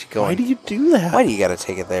 Why do you do that? Why do you got to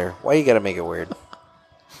take it there? Why you got to make it weird?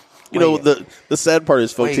 The sad part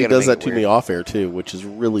is, folks, he does that to weird? me off air, too, which is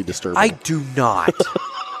really disturbing. I do not.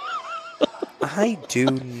 I do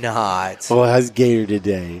not. Oh, I was gayer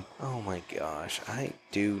today. Oh, my gosh. I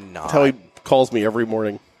do not. That's how he calls me every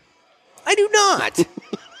morning. I do not.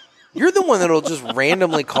 You're the one that'll just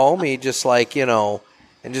randomly call me just like, and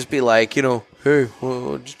just be like, hey,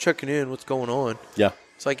 well, just checking in. What's going on? Yeah.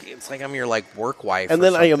 It's like I'm your like work wife. And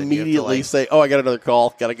then I immediately say, oh, I got another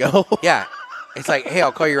call. Got to go. Yeah. It's like, hey,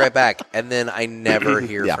 I'll call you right back. And then I never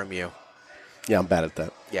hear from you. Yeah, I'm bad at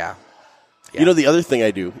that. Yeah. The other thing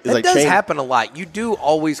I do is it does happen a lot. You do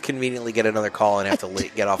always conveniently get another call and have to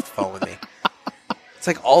get off the phone with me. It's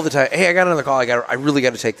like all the time. Hey, I got another call. I really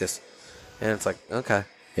got to take this. And it's like, okay.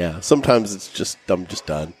 Yeah. Sometimes it's just I'm just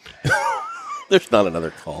done. There's not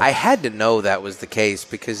another call. I had to know that was the case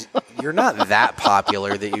because you're not that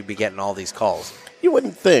popular that you'd be getting all these calls. You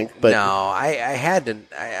wouldn't think, but... No, I had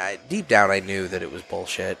to... deep down, I knew that it was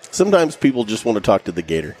bullshit. Sometimes people just want to talk to the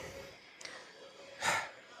gator.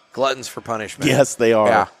 Gluttons for punishment. Yes, they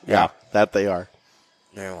are. Yeah. That they are.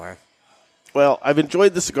 Anyway. Well, I've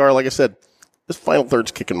enjoyed the cigar. Like I said, this final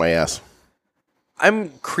third's kicking my ass. I'm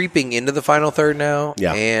creeping into the final third now,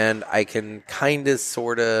 Yeah. and I can kind of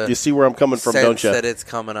sort of... You see where I'm coming from, don't you? that it's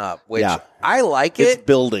coming up, which I like it. It's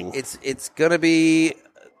building. It's going to be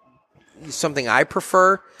something I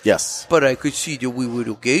prefer. Yes. But I could see the wee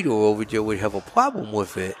little gator over there would have a problem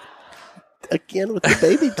with it. Again with the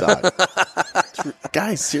baby talk.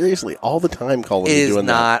 Guys, seriously, all the time calling me doing that. It is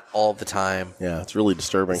not all the time. Yeah, it's really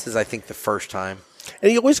disturbing. This is, I think, the first time.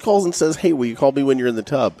 And he always calls and says, hey, will you call me when you're in the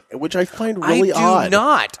tub? Which I find really odd. I do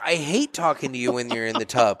not. I hate talking to you when you're in the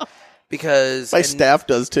tub because... My staff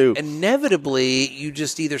does, too. Inevitably, you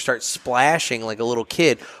just either start splashing like a little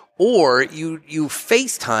kid or you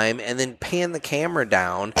FaceTime and then pan the camera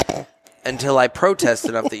down until I protest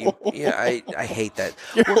enough that you... Yeah, I hate that.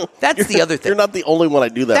 Well, that's the other thing. You're not the only one I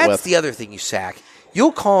do that with. That's the other thing, you sack.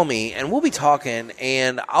 You'll call me and we'll be talking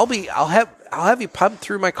and I'll have you pumped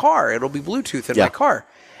through my car. It'll be Bluetooth in my car.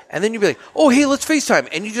 And then you'll be like, oh, hey, let's FaceTime.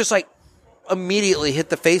 And you just like immediately hit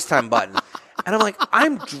the FaceTime button. And I'm like,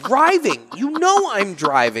 I'm driving. You know I'm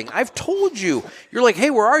driving. I've told you. You're like, hey,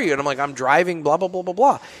 where are you? And I'm like, I'm driving, blah, blah, blah, blah,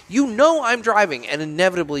 blah. You know I'm driving. And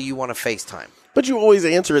inevitably you want to FaceTime. But you always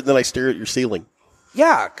answer it and then I stare at your ceiling.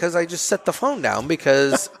 Yeah, because I just set the phone down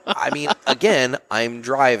because, again, I'm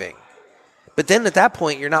driving. But then at that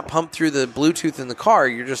point, you're not pumped through the Bluetooth in the car.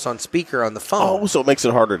 You're just on speaker on the phone. Oh, so it makes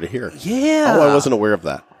it harder to hear. Yeah. Oh, I wasn't aware of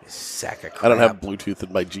that. Sack of crap. I don't have Bluetooth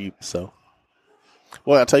in my Jeep, so.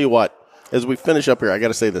 Well, I'll tell you what. As we finish up here, I got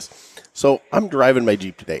to say this. So I'm driving my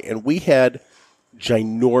Jeep today, and we had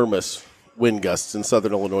ginormous wind gusts in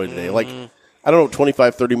southern Illinois today. Like, I don't know,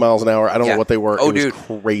 25, 30 miles an hour. I don't know what they were. Oh, it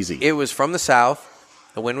was crazy. It was from the south.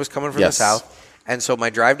 The wind was coming from the south. And so my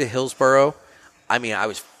drive to Hillsboro, I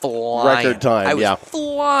was flying. Record time, I was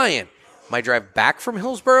flying. My drive back from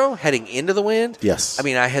Hillsboro, heading into the wind. Yes.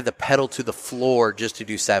 I had the pedal to the floor just to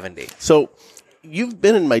do 70. So you've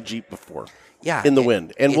been in my Jeep before. Yeah. In the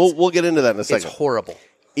wind. And we'll get into that in a second. It's horrible.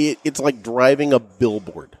 It's like driving a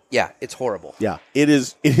billboard. Yeah, it's horrible. Yeah.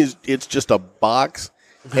 It's just a box,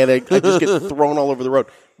 and I just get thrown all over the road.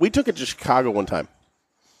 We took it to Chicago one time.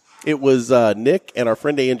 It was Nick and our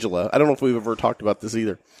friend Angela. I don't know if we've ever talked about this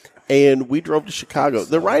either. And we drove to Chicago.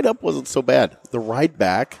 The ride up wasn't so bad. The ride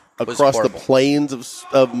back across the plains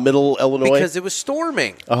of middle Illinois. Because it was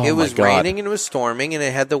storming. Oh, it was my God. raining and it was storming and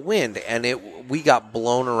it had the wind. And we got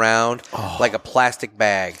blown around like a plastic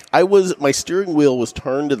bag. My steering wheel was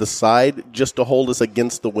turned to the side just to hold us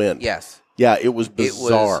against the wind. Yes. Yeah, it was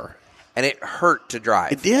bizarre. And it hurt to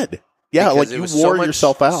drive. It did. Yeah, because like you wore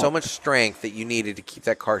yourself out. So much strength that you needed to keep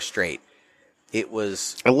that car straight. It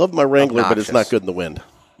was I love my Wrangler, obnoxious. but it's not good in the wind.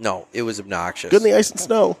 No, it was obnoxious. Good in the ice and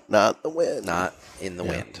snow, not the wind. Not in the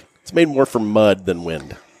wind. It's made more for mud than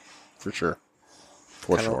wind, for sure.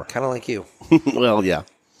 Kind of like you. Well, yeah.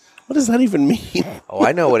 What does that even mean? Oh,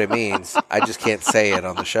 I know what it means. I just can't say it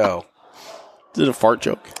on the show. Is it a fart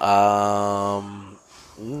joke? Not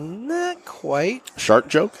quite. Shark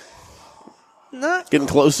joke? Not Getting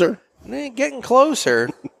closer? Getting closer.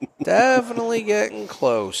 Definitely getting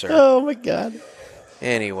closer. Oh, my God.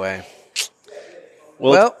 Anyway.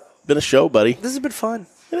 Well, it's been a show, buddy. This has been fun.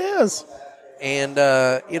 It is. And,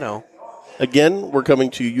 Again, we're coming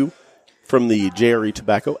to you from the JRE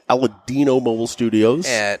Tobacco Aladino Mobile Studios.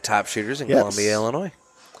 At Top Shooters in Columbia, Illinois.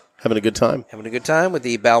 Having a good time. Having a good time with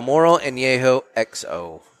the Balmoral Anejo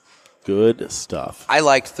XO. Good stuff. I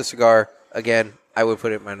liked the cigar. Again, I would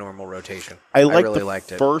put it in my normal rotation. I really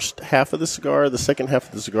liked it. First half of the cigar. The second half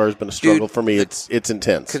of the cigar has been a struggle for me. It's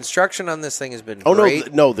intense. Construction on this thing has been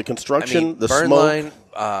great. No, the construction, the burn smoke.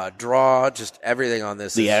 line, draw, just everything on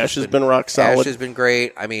this. The ash has been rock solid. Ash has been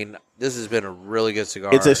great. I mean, this has been a really good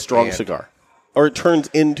cigar. It's a strong cigar. Or it turns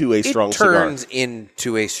into a strong cigar. It turns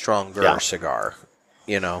into a stronger cigar.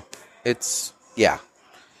 You know, it's,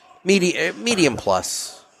 medium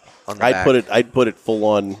plus on the back. I'd put it full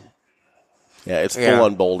on. Yeah, it's full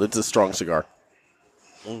on bold. It's a strong cigar.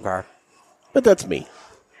 Okay. But that's me.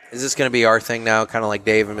 Is this going to be our thing now, kind of like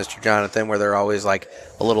Dave and Mr. Jonathan, where they're always like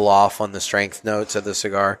a little off on the strength notes of the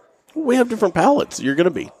cigar? We have different palates. You're going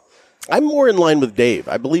to be. I'm more in line with Dave.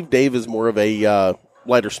 I believe Dave is more of a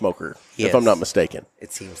lighter smoker, if I'm not mistaken.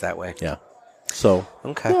 It seems that way. Yeah. So,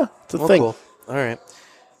 okay. Yeah, it's a thing. Cool. All right.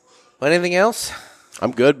 Well, anything else?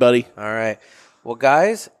 I'm good, buddy. All right. Well,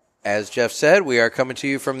 guys, as Jeff said, we are coming to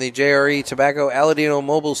you from the JRE Tobacco Aladino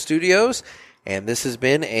Mobile Studios, and this has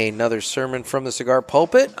been another sermon from the Cigar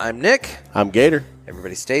Pulpit. I'm Nick. I'm Gator.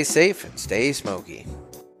 Everybody stay safe and stay smoky.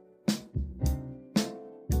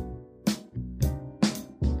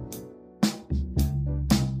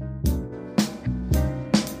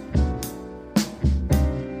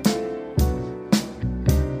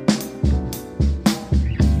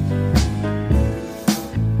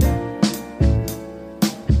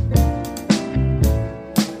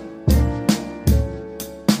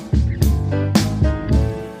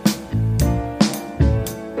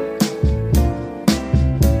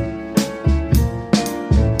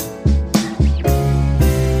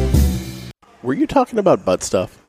 Were you talking about butt stuff?